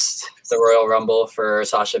past the Royal Rumble for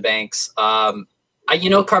Sasha Banks.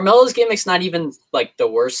 Carmella's gimmick's not even like the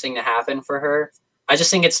worst thing to happen for her. I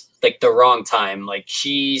just think it's like the wrong time. Like,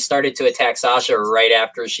 she started to attack Sasha right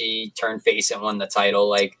after she turned face and won the title.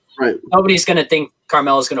 Like, nobody's going to think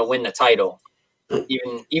Carmella's going to win the title,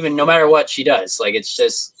 even no matter what she does. Like, it's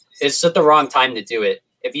just the wrong time to do it.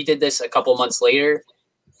 If you did this a couple months later,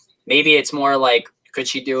 maybe it's more like, could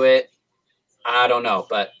she do it? I don't know,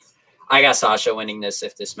 but I got Sasha winning this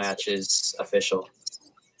if this match is official.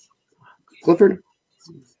 Clifford?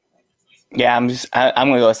 Yeah, I'm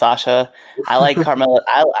gonna go with Sasha. I like Carmella.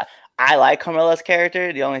 I like Carmella's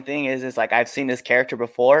character. The only thing is like I've seen this character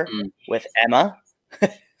before with Emma,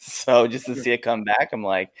 so just to see it come back, I'm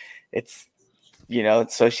like, it's.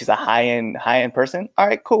 So she's a high-end person. All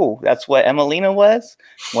right, cool. That's what Emmalina was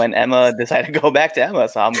when Emma decided to go back to Emma.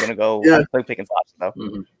 So I'm going to go picking Sasha, though.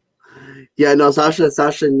 Mm-hmm. Yeah, no,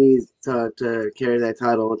 Sasha needs to carry that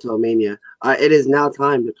title until Mania. It is now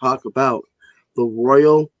time to talk about the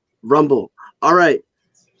Royal Rumble. All right,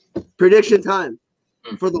 prediction time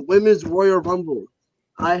for the Women's Royal Rumble.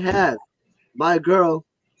 I have my girl,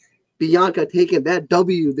 Bianca, taking that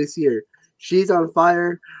W this year. She's on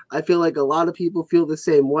fire. I feel like a lot of people feel the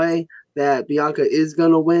same way, that Bianca is going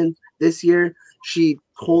to win this year. She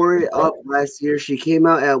tore it up last year. She came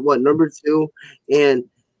out at number 2, and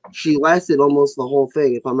she lasted almost the whole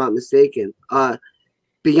thing, if I'm not mistaken.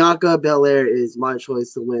 Bianca Belair is my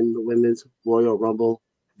choice to win the Women's Royal Rumble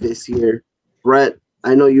this year. Brett,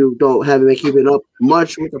 I know you haven't been keeping up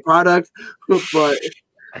much with the product, but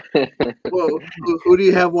who do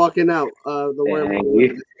you have walking out the Royal Rumble this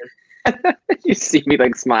year? You see me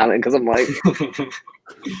like smiling because I'm like,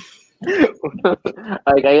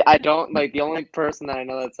 I don't like, the only person that I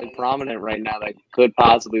know that's like prominent right now that could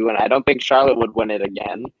possibly win. I don't think Charlotte would win it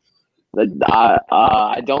again.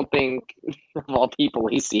 I don't think of all people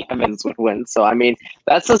Lacey Evans would win. So I mean,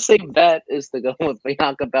 that's a safe bet, is to go with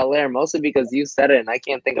Bianca Belair, mostly because you said it, and I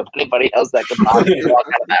can't think of anybody else that could possibly walk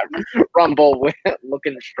out of that Rumble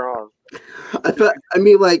looking strong. I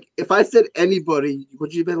mean, like, if I said anybody,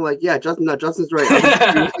 would you have been like, yeah, Justin's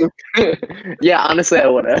right? Yeah, honestly, I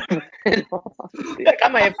would have. I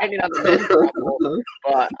got my opinion on the Men's Rumble,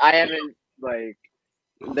 but I haven't like.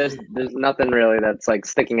 There's nothing really that's like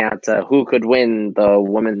sticking out to who could win the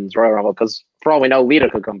Women's Royal Rumble, because for all we know,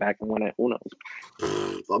 Lita could come back and win it. Who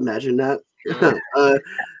knows? Imagine that.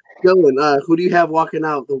 Dylan, who do you have walking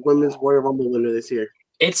out the Women's Royal Rumble winner this year?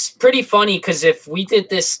 It's pretty funny because if we did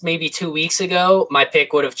this maybe 2 weeks ago, my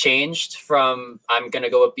pick would have changed from I'm going to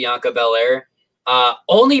go with Bianca Belair.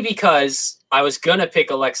 Only because I was going to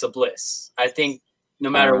pick Alexa Bliss. I think no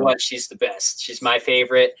matter what, she's the best. She's my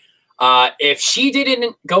favorite. If she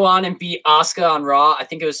didn't go on and beat Asuka on Raw, I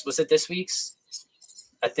think it was it this week's?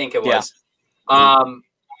 I think it was. Yeah.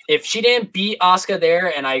 If she didn't beat Asuka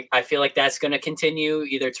there, and I feel like that's going to continue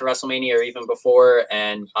either to WrestleMania or even before,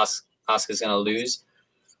 and Asuka's going to lose,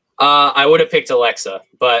 I would have picked Alexa.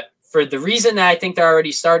 But for the reason that I think they're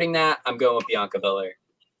already starting that, I'm going with Bianca Belair.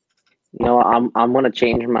 No, I'm going to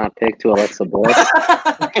change my pick to Alexa Bliss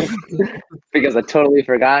because I totally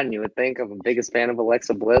forgot. You would think I'm the biggest fan of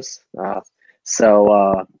Alexa Bliss. Yeah,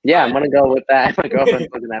 I'm going to go with that. My girlfriend's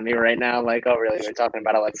looking at me right now like, oh, really? We're talking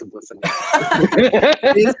about Alexa Bliss.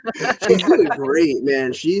 She's doing great,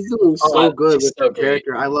 man. She's doing so good with her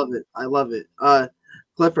character. I love it.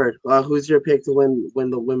 Clifford, who's your pick to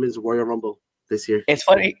win the Women's Royal Rumble this year? It's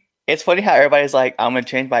funny how everybody's like, I'm going to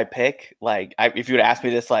change my pick. Like, if you would ask me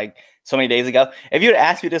this like so many days ago, if you would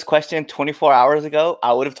ask me this question 24 hours ago,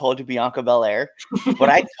 I would have told you Bianca Belair. But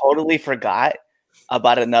I totally forgot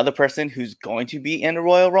about another person who's going to be in the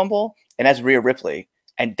Royal Rumble, and that's Rhea Ripley.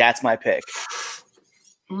 And that's my pick.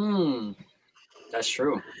 That's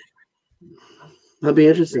true. That'd be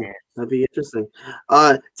interesting.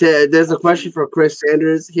 There's a question for Chris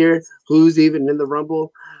Sanders here. Who's even in the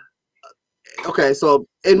Rumble? Okay, so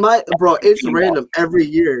it's random every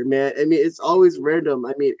year, man. I mean, it's always random.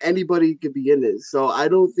 I mean, anybody could be in it. So I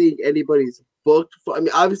don't think anybody's booked for. I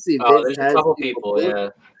mean, obviously, there's a couple people, yeah,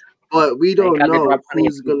 but we don't know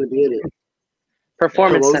who's going to be in it.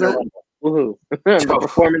 Performance Center Rumble. Woohoo!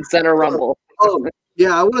 Performance Center Rumble. Oh,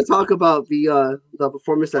 yeah, I want to talk about the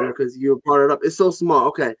Performance Center because you brought it up. It's so small.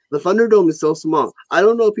 Okay, the Thunderdome is so small. I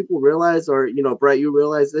don't know if people realize, or Brett, you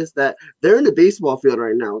realize this, that they're in the baseball field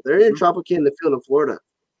right now. They're in Tropicana Field in Florida.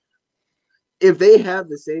 If they have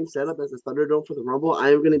the same setup as the Thunderdome for the Rumble,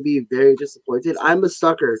 I am going to be very disappointed. I'm a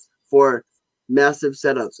sucker for massive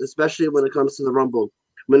setups, especially when it comes to the Rumble.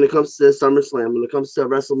 When it comes to SummerSlam, when it comes to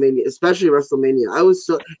WrestleMania, especially WrestleMania, it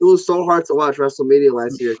was so hard to watch WrestleMania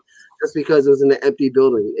last year just because it was in an empty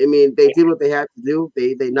building. I mean, they did what they had to do.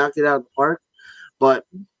 They knocked it out of the park. But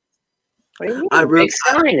big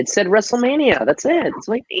sign. It said WrestleMania. That's it. That's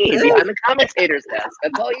what you need. Behind the commentator's desk.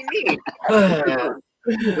 That's all you need.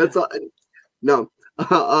 That's all. No.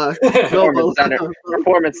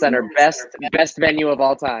 Performance Center, best venue of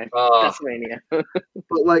all time. WrestleMania. But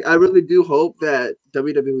I really do hope that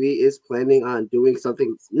WWE is planning on doing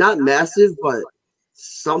something not massive, but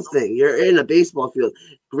something. You're in a baseball field.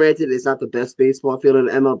 Granted, it's not the best baseball field in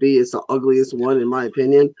MLB. It's the ugliest one, in my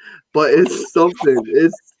opinion. But it's something.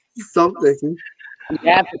 It's something. You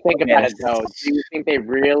have to think about it, though. Do you think they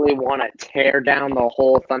really want to tear down the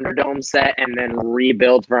whole Thunderdome set and then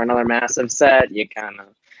rebuild for another massive set? You kind of.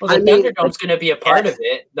 Well, the Thunderdome's going to be a part of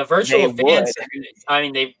it. The virtual fans.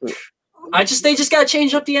 They just got to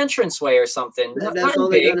change up the entranceway or something. That's all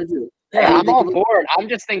they got to do. Yeah, I'm all for it. I'm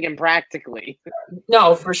just thinking practically.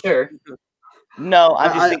 No, for sure. No,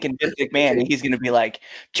 I'm just thinking Vince McMahon, and he's going to be like,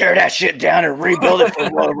 tear that shit down and rebuild it for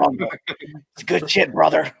the Royal Rumble. It's good shit,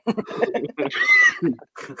 brother.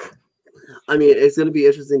 I mean, it's going to be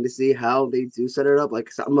interesting to see how they do set it up.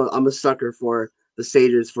 I'm a sucker for the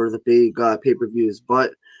stages for the big pay-per-views.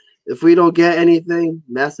 But if we don't get anything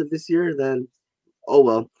massive this year, then, oh,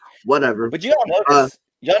 well, whatever. But y'all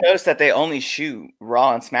notice that they only shoot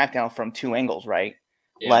Raw and SmackDown from two angles, right?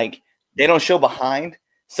 Yeah. They don't show behind.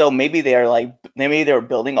 So maybe they're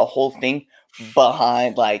building a whole thing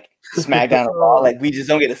behind SmackDown and Raw. We just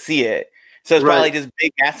don't get to see it. So it's probably this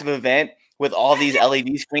big massive event with all these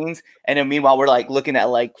LED screens, and then meanwhile we're looking at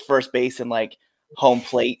first base and home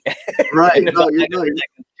plate. Right.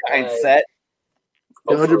 Giant set.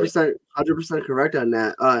 100% correct on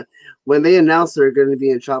that. When they announced they're going to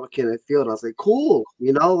be in Tropicana Field, I was like, cool.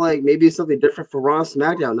 Maybe it's something different for Raw and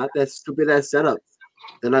SmackDown, not that stupid ass setup.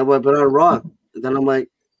 Then I went, but on Raw. And then I'm like,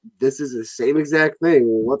 this is the same exact thing.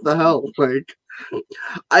 What the hell?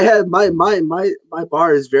 I had my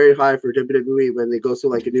bar is very high for WWE when they go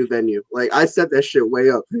to a new venue. I set that shit way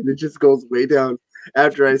up, and it just goes way down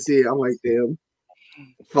after I see it. I'm like, damn,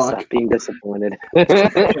 fuck. Stop being disappointed.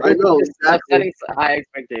 I know. Exactly. Setting high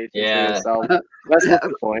expectations for yourself. That's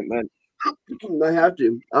disappointment. I have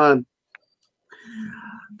to.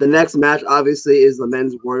 The next match obviously is the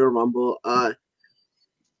Men's Royal Rumble.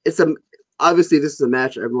 Obviously, this is a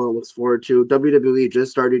match everyone looks forward to. WWE just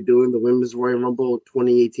started doing the Women's Royal Rumble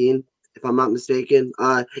 2018, if I'm not mistaken.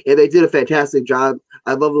 And they did a fantastic job.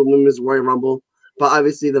 I love the Women's Royal Rumble. But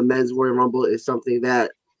obviously, the men's Royal Rumble is something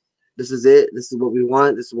that this is it. This is what we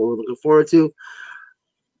want. This is what we're looking forward to.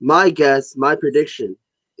 My guess, my prediction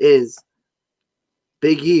is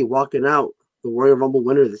Big E walking out the Royal Rumble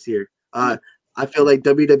winner this year. I feel like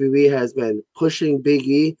WWE has been pushing Big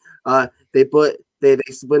E. They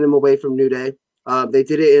split him away from New Day. They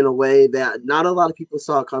did it in a way that not a lot of people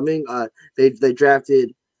saw coming. They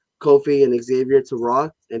drafted Kofi and Xavier to Raw,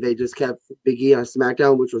 and they just kept Big E on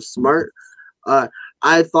SmackDown, which was smart.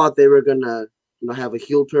 I thought they were gonna have a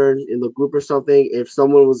heel turn in the group or something. If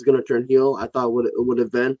someone was gonna turn heel, I thought it would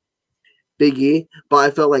have been Big E, but I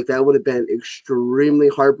felt like that would have been extremely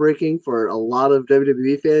heartbreaking for a lot of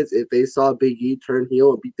WWE fans if they saw Big E turn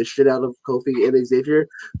heel and beat the shit out of Kofi and Xavier.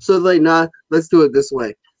 So like, nah, let's do it this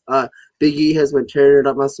way. Big E has been tearing it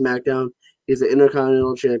up on SmackDown. He's an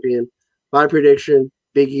Intercontinental Champion. My prediction: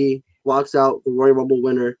 Big E walks out the Royal Rumble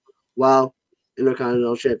winner while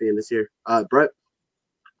Intercontinental Champion this year. Brett.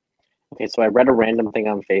 Okay, so I read a random thing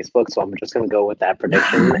on Facebook, so I'm just gonna go with that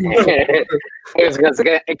prediction.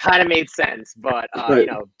 It kind of made sense, but Right.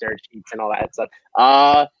 dirt sheets and all that stuff.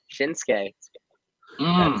 Shinsuke.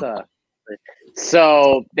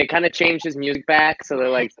 So they kind of changed his music back, so they're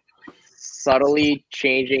like subtly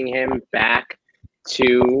changing him back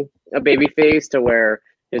to a baby face, to where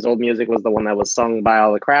his old music was the one that was sung by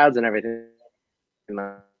all the crowds and everything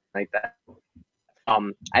like that.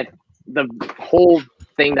 The whole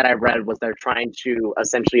thing that I read was they're trying to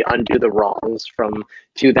essentially undo the wrongs from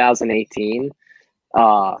 2018,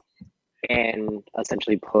 and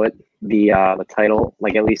essentially put the title,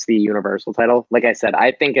 like at least the Universal title. Like I said,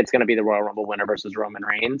 I think it's going to be the Royal Rumble winner versus Roman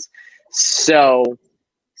Reigns. So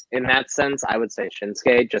in that sense, I would say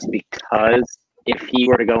Shinsuke, just because if he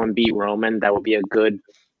were to go and beat Roman, that would be a good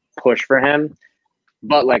push for him.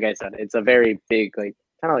 But like I said, it's a very big, like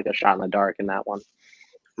kind of like a shot in the dark in that one.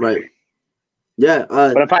 Right. Yeah.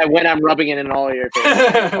 But if I win, I'm rubbing it in all of your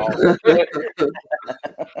faces.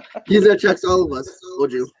 He's that checks all of us.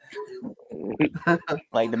 Would you?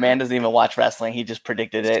 Like the man doesn't even watch wrestling. He just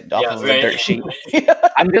predicted it off of a dirt sheet.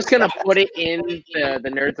 I'm just gonna put it in the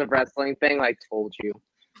Nerds of Wrestling thing. Like told you.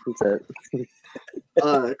 That's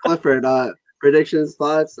it. Clifford, predictions,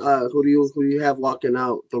 thoughts. Who do you have walking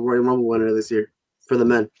out the Royal Rumble winner this year for the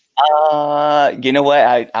men? You know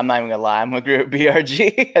what? I'm not even gonna lie. I'm gonna agree with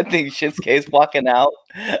BRG. I think Shinsuke's walking out.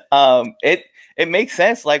 It makes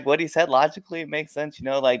sense. Like what he said logically, it makes sense.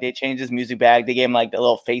 Like they changed his music back. They gave him like the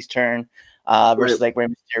little face turn versus like Rey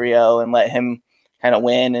Mysterio, and let him kind of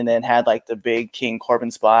win, and then had like the big King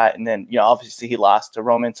Corbin spot, and then obviously he lost to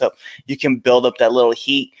Roman. So you can build up that little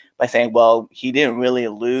heat by saying, well, he didn't really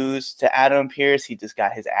lose to Adam Pearce. He just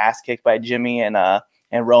got his ass kicked by Jimmy and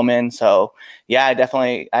Roman. So yeah, I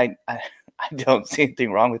definitely I don't see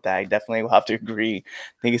anything wrong with that. I definitely will have to agree.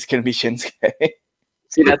 I think it's gonna be Shinsuke.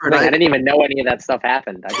 See, that's the thing. I didn't even know any of that stuff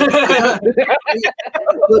happened.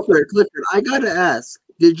 Clifford, I gotta ask,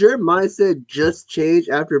 did your mindset just change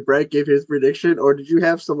after Brett gave his prediction, or did you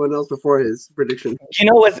have someone else before his prediction? You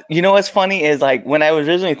know what's funny is like when I was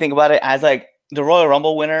originally thinking about it, I was like, the Royal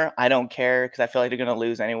Rumble winner, I don't care because I feel like they're gonna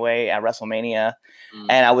lose anyway at WrestleMania.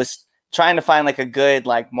 And I was trying to find like a good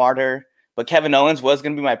like martyr, but Kevin Owens was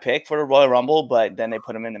gonna be my pick for the Royal Rumble, but then they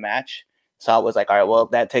put him in the match. So I was like, all right, well,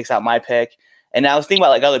 that takes out my pick. And I was thinking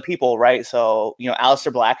about like other people, right? So,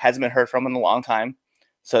 Aleister Black hasn't been heard from in a long time.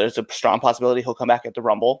 So there's a strong possibility he'll come back at the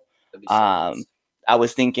Rumble. I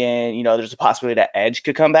was thinking, there's a possibility that Edge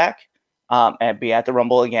could come back and be at the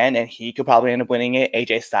Rumble again, and he could probably end up winning it.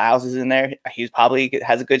 AJ Styles is in there. He's probably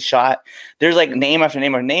has a good shot. There's like name after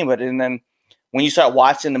name after name, but and then when you start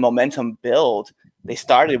watching the momentum build, they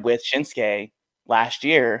started with Shinsuke last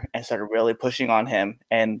year and started really pushing on him,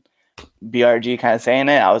 and BRG kind of saying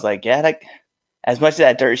it. I was like, yeah, like as much as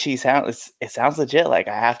that dirt sheet sounds, it sounds legit. Like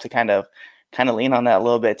I have to kind of lean on that a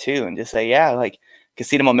little bit too, and just say, yeah, like can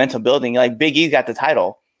see the momentum building. Like Big E's got the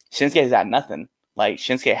title, Shinsuke's got nothing. Like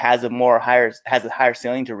Shinsuke has a higher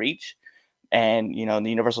ceiling to reach, and the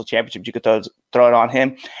Universal Championship you could throw it on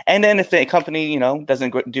him. And then if the company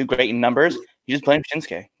doesn't do great in numbers, you just blame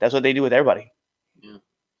Shinsuke. That's what they do with everybody.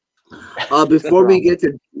 Before we get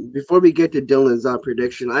to Dylan's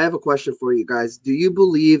prediction, I have a question for you guys. Do you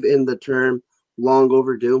believe in the term long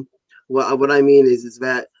overdue? What I mean is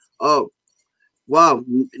that, oh, wow,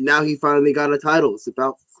 now he finally got a title. It's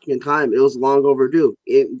about fucking time. It was long overdue.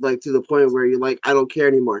 Like to the point where you're like, I don't care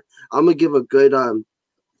anymore. I'm gonna give a good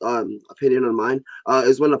opinion on mine.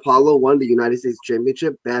 Is when Apollo won the United States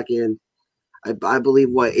Championship back in, I believe,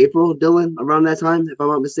 April, Dylan, around that time, if I'm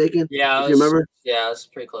not mistaken. Yeah, you remember? Yeah, it was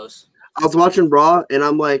pretty close. I was watching Raw, and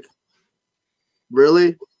I'm like,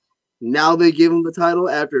 really? Now they give him the title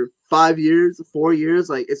after 5 years, 4 years.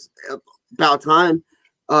 Like it's about time.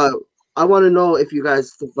 I want to know if you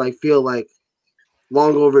guys like feel like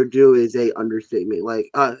long overdue is a understatement. Like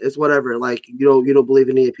it's whatever. Like you don't believe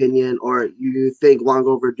in the opinion, or you think long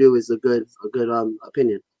overdue is a good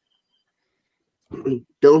opinion.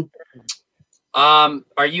 Dylan,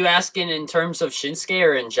 Are you asking in terms of Shinsuke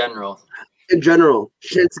or in general? in general,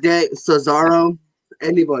 Shinsuke, Cesaro,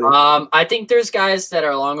 anybody. I think there's guys that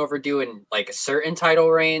are long overdue in like certain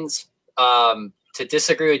title reigns. To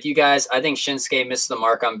disagree with you guys, I think Shinsuke missed the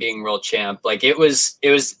mark on being world champ. Like it was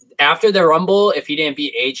after the Rumble. If he didn't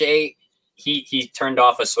beat AJ, he turned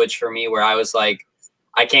off a switch for me where I was like,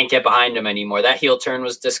 I can't get behind him anymore. That heel turn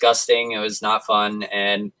was disgusting. It was not fun,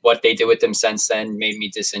 and what they did with him since then made me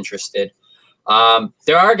disinterested.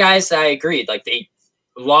 There are guys that I agreed, like they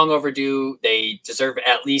long overdue. They deserve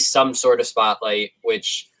at least some sort of spotlight,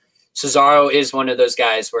 which Cesaro is one of those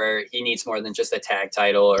guys where he needs more than just a tag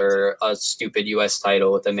title or a stupid US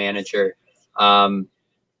title with a manager. But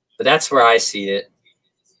that's where I see it.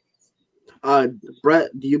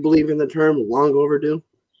 Brett, do you believe in the term long overdue?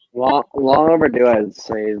 Long overdue, I'd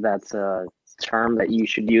say that's a term that you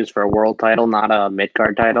should use for a world title, not a mid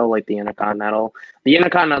card title like the Intercontinental. The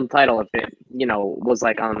Intercontinental title, if it was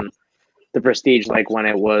like on the Prestige, like when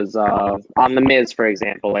it was on the Miz, for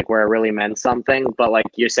example, like where it really meant something. But like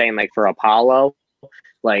you're saying, like for Apollo,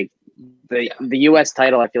 like the U.S.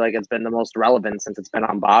 title, I feel like it's been the most relevant since it's been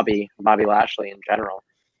on Bobby Lashley in general.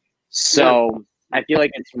 So I feel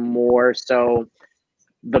like it's more so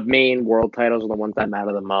the main world titles are the ones that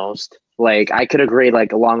matter the most. Like I could agree,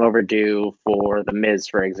 like a long overdue for the Miz,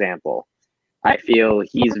 for example. I feel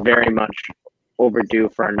he's very much overdue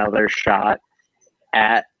for another shot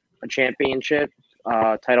at a championship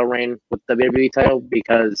title reign with the WWE title,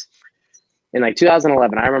 because in like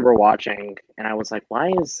 2011, I remember watching and I was like,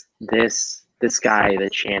 why is this guy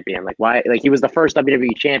the champion? Like why? Like he was the first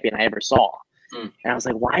WWE champion I ever saw, and I was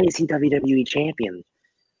like, why is he WWE champion?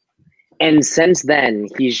 And since then,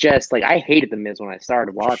 he's just like, I hated The Miz when I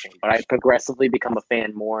started watching, but I progressively become a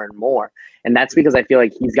fan more and more. And that's because I feel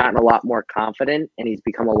like he's gotten a lot more confident and he's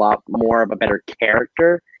become a lot more of a better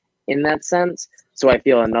character in that sense. So I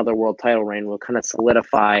feel another world title reign will kind of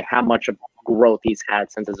solidify how much of growth he's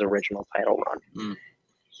had since his original title run.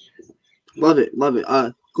 Love it.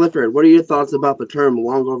 Clifford, what are your thoughts about the term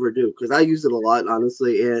long overdue? Because I use it a lot,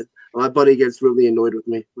 honestly, and my buddy gets really annoyed with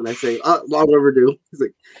me when I say long overdue. He's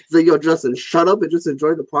like, yo, Justin, shut up and just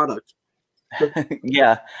enjoy the product.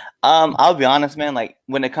 Yeah. I'll be honest, man. Like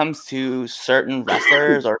when it comes to certain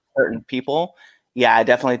wrestlers or certain people, yeah, I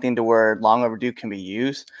definitely think the word long overdue can be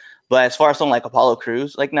used. But as far as someone like Apollo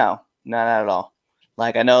Crews, like no, not at all.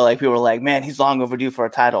 Like I know like people are like, man, he's long overdue for a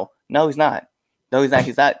title. No, he's not.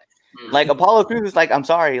 He's not. Like Apollo Crews, like I'm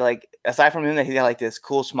sorry, like aside from him that he's got like this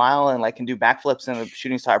cool smile and like can do backflips in a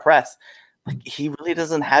shooting star press, like he really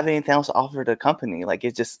doesn't have anything else to offer the company. Like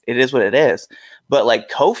it is what it is. But like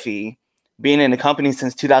Kofi being in the company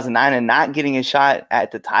since 2009 and not getting a shot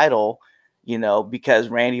at the title, because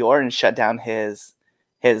Randy Orton shut down his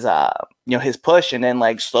push, and then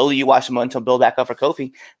like slowly you watch the momentum build back up for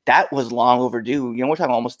Kofi. That was long overdue. We're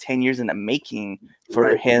talking almost 10 years in the making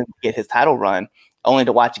for him to get his title run, only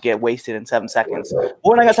to watch it get wasted in 7 seconds.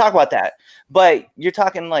 We're not gonna talk about that, but you're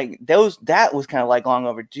talking like that was kind of like long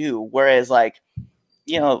overdue. Whereas like,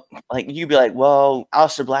 like you'd be like, well,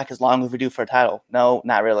 Aleister Black is long overdue for a title. No,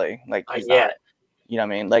 not really. Like, he's not. You know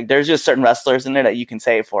what I mean? Like, there's just certain wrestlers in there that you can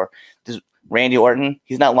say for just Randy Orton,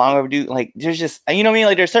 he's not long overdue. Like, there's just, you know what I mean?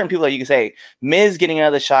 Like, there's certain people that you can say Miz getting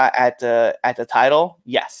another shot at the title.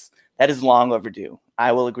 Yes, that is long overdue.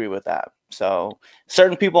 I will agree with that. So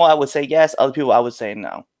certain people I would say yes, other people I would say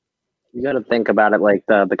no. You got to think about it like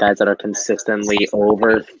the guys that are consistently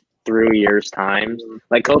over through years' times.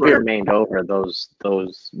 Like Kofi remained over those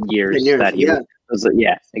years that he was.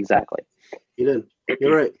 Yeah, exactly. He did.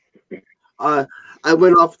 You're right. I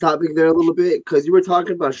went off topic there a little bit because you were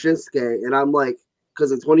talking about Shinsuke, and I'm like,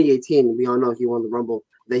 because in 2018 we all know he won the Rumble.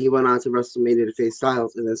 Then he went on to WrestleMania to face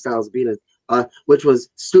Styles, and then Styles beat him, which was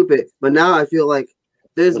stupid. But now I feel like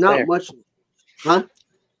there's not much. Huh?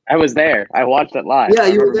 I was there. I watched it live. Yeah,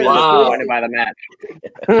 you were there. Disappointed by the match.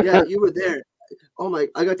 Yeah, you were there. Oh my!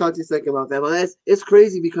 I gotta talk to you a second about that. But it's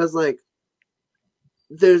crazy because like,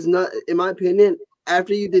 there's not, in my opinion,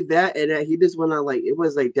 after you did that and he just went on like it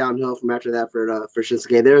was like downhill from after that for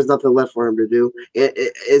Shinsuke. There was nothing left for him to do.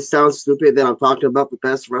 It sounds stupid that I'm talking about the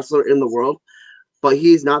best wrestler in the world, but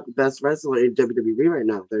he's not the best wrestler in WWE right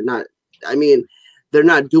now. They're not. I mean, they're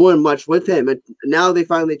not doing much with him. And now they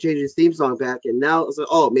finally changed his theme song back, and now it's like,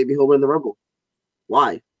 oh, maybe he'll win the Rumble.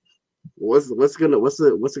 Why? what's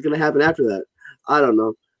it gonna happen after that? I don't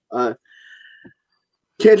know.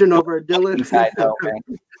 Tangent over, Dylan. Side, though, man.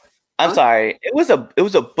 I'm sorry. It was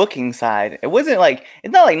a booking side. It wasn't like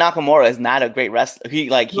it's not like Nakamura is not a great wrestler. He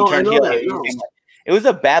turned heel. It was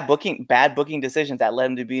a bad booking decisions that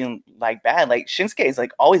led him to being like bad. Like Shinsuke's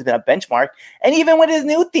like always been a benchmark, and even with his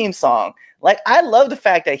new theme song, like I love the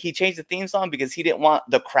fact that he changed the theme song because he didn't want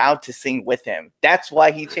the crowd to sing with him. That's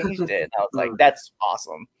why he changed it. And I was like, that's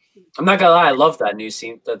awesome. I'm not gonna lie, I love that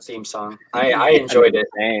theme song. I enjoyed it.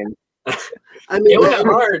 I mean, it went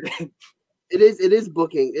hard. It is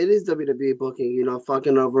booking. It is WWE booking,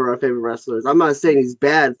 fucking over our favorite wrestlers. I'm not saying he's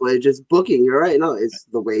bad, but it's just booking. You're right. No, it's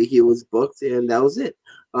the way he was booked, and that was it.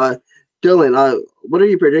 Dylan, what are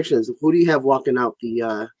your predictions? Who do you have walking out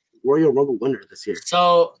the Royal Rumble winner this year?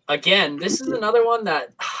 So, again, this is another one that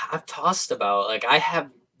I've tossed about. Like, I have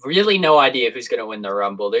really no idea who's going to win the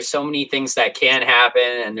Rumble. There's so many things that can happen,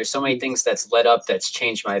 and there's so many things that's led up that's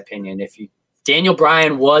changed my opinion. Daniel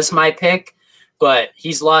Bryan was my pick, but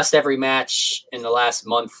he's lost every match in the last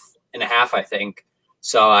month and a half, I think.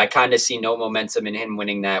 So I kind of see no momentum in him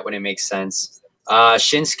winning that when it makes sense.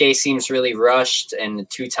 Shinsuke seems really rushed, and the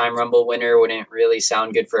 2-time Rumble winner wouldn't really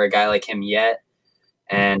sound good for a guy like him yet.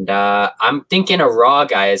 And I'm thinking a Raw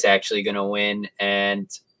guy is actually going to win. And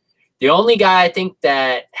the only guy I think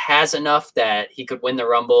that has enough that he could win the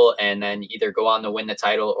Rumble and then either go on to win the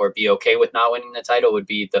title or be okay with not winning the title would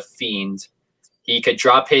be The Fiend. He could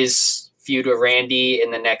drop his feud with Randy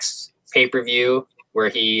in the next pay-per-view where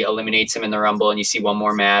he eliminates him in the Rumble and you see one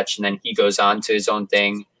more match and then he goes on to his own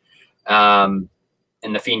thing. And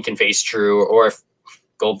The Fiend can face Drew, or if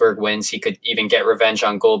Goldberg wins, he could even get revenge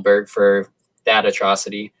on Goldberg for that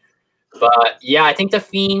atrocity. But yeah, I think The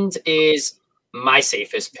Fiend is my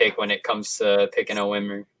safest pick when it comes to picking a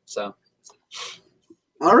winner. So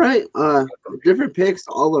all right. Different picks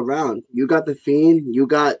all around. You got The Fiend, you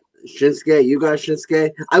got Shinsuke, you got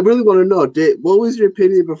Shinsuke. I really want to know, what was your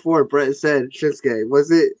opinion before Brett said Shinsuke?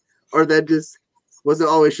 Was it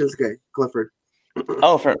always Shinsuke, Clifford?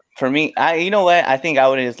 Oh, for me, you know what? I think I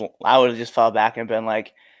would have just fell back and been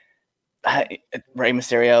like, Rey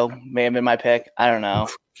Mysterio may have been my pick. I don't know,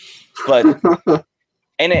 but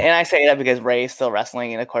and I say that because Rey is still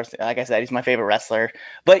wrestling, and of course, like I said, he's my favorite wrestler.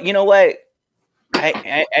 But you know what?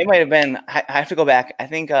 I might have been. I have to go back. I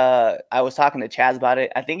think I was talking to Chaz about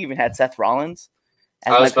it. I think even had Seth Rollins.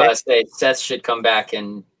 I was about to say Seth should come back,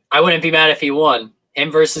 and I wouldn't be mad if he won.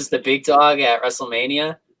 Him versus the Big Dog at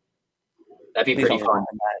WrestleMania. That'd be pretty fun.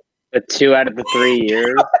 But 2 out of the 3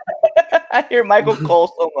 years. I hear Michael Cole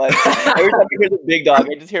so much. Every time I hear the Big Dog,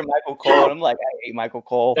 I just hear Michael Cole, and I'm like, I hate Michael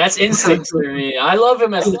Cole. That's instinct for me. I love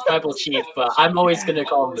him as the Tribal Chief, but I'm always going to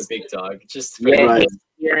call him the Big Dog. Just for he's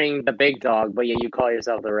hearing the Big Dog, but you call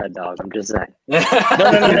yourself the Red Dog. I'm just saying. No.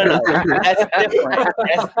 That's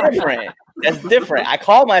different. That's different. I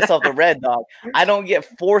call myself the Red Dog. I don't get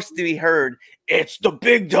forced to be heard. It's the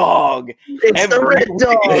Big Dog. It's the Red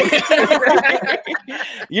Dog.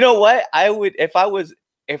 You know what? I would if I was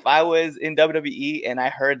in WWE and I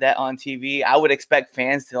heard that on TV, I would expect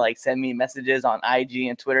fans to like send me messages on IG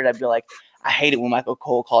and Twitter that'd be like, I hate it when Michael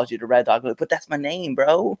Cole calls you the Red Dog. Like, but that's my name,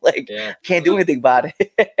 bro. Like, can't do anything about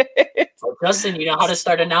it. Well, Justin, you know how to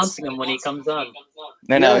start announcing him when he comes on.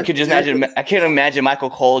 No, I could just imagine. I can't imagine Michael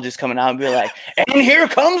Cole just coming out and be like, "And here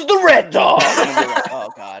comes the Red Dog." And I'd be like, oh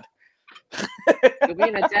God. You'll be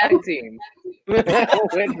in a tag team with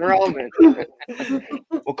Roman.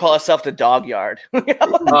 We'll call ourselves the Dog Yard.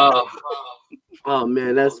 Oh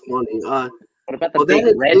man, that's funny. What about the Big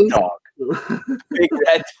Red Dog? Big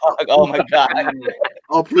Red Dog. Oh my God.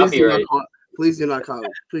 Oh, please do not call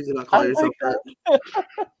yourself that.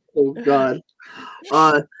 Oh God.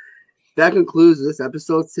 That concludes this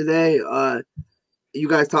episode today. You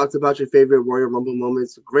guys talked about your favorite Royal Rumble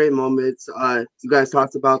moments, great moments. You guys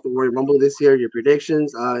talked about the Royal Rumble this year, your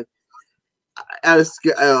predictions. On a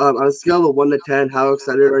scale of 1 to 10, how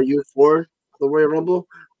excited are you for the Royal Rumble?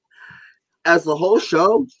 As the whole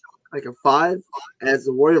show, like a 5. As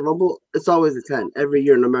the Royal Rumble, it's always a 10 every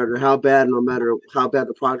year, no matter how bad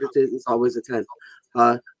the project is. It's always a 10.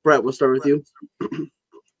 Brett, we'll start with you.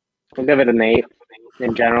 We'll give it an 8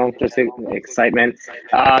 in general, just excitement.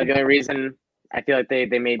 The only reason I feel like they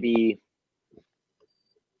may be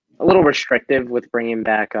a little restrictive with bringing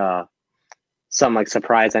back some like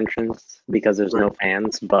surprise entrants because there's no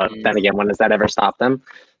fans. But then again, when does that ever stop them?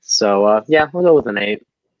 So yeah, we'll go with an 8.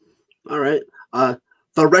 All right.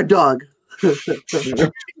 The Red Dog.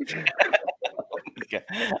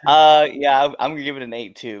 Yeah, I'm gonna give it an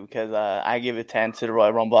 8 too because I give it 10 to the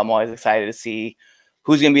Royal Rumble. I'm always excited to see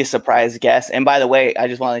who's gonna be a surprise guest. And by the way, I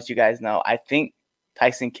just want to let you guys know, I think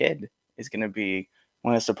Tyson Kidd is going to be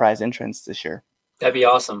one of the surprise entrants this year. That'd be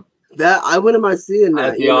awesome. That I wouldn't mind seeing that.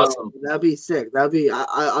 That'd be awesome. That'd be sick. That'd be.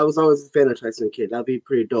 I was always a fan of Tyson Kidd. That'd be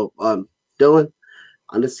pretty dope. Dylan,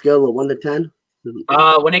 on the scale of 1 to 10.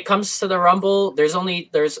 When it comes to the Rumble, when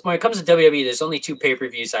it comes to WWE, there's only 2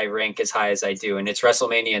 pay-per-views I rank as high as I do, and it's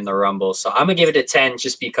WrestleMania and the Rumble. So I'm gonna give it a 10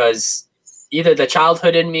 just because either the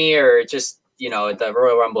childhood in me or just the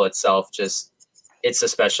Royal Rumble itself, it's a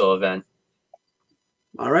special event.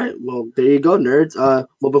 All right. Well, there you go, nerds.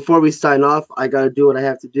 Well, before we sign off, I gotta do what I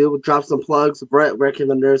have to do. Drop some plugs. Brett, where can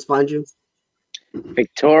the nerds find you?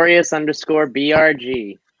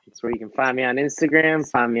 Victorious_BRG. That's where you can find me on Instagram,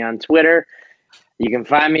 find me on Twitter. You can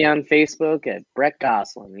find me on Facebook at Brett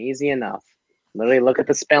Goslin. Easy enough. Literally look at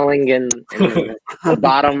the spelling in the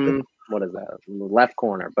bottom, what is that? Left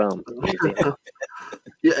corner. Boom. Easy enough.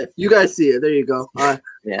 Yeah, you guys see it. There you go. Yeah,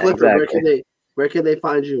 Clifford, exactly. where can they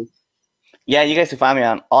find you? Yeah, you guys can find me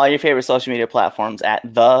on all your favorite social media platforms at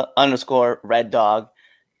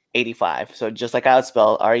 _RedDog85. So just like I would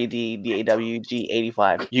spell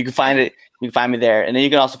REDDAWG85. You can find it. You can find me there. And then you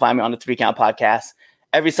can also find me on the 3 Count Podcast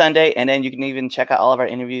every Sunday. And then you can even check out all of our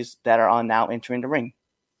interviews that are on Now Entering the Ring.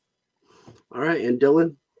 All right. And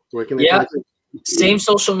Dylan, where can they find you? Same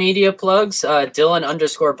social media plugs.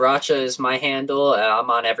 Dylan_Bracha is my handle. I'm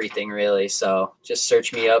on everything really. So just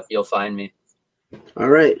search me up. You'll find me. All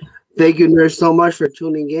right. Thank you, nerds, so much for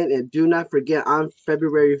tuning in. And do not forget, on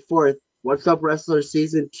February 4th, What's Up Wrestler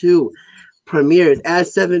Season 2 premieres at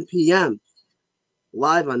 7 p.m.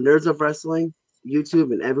 live on Nerds of Wrestling,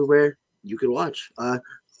 YouTube, and everywhere you can watch.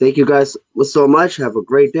 Thank you guys so much. Have a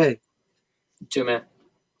great day. You too, man.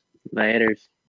 Laters.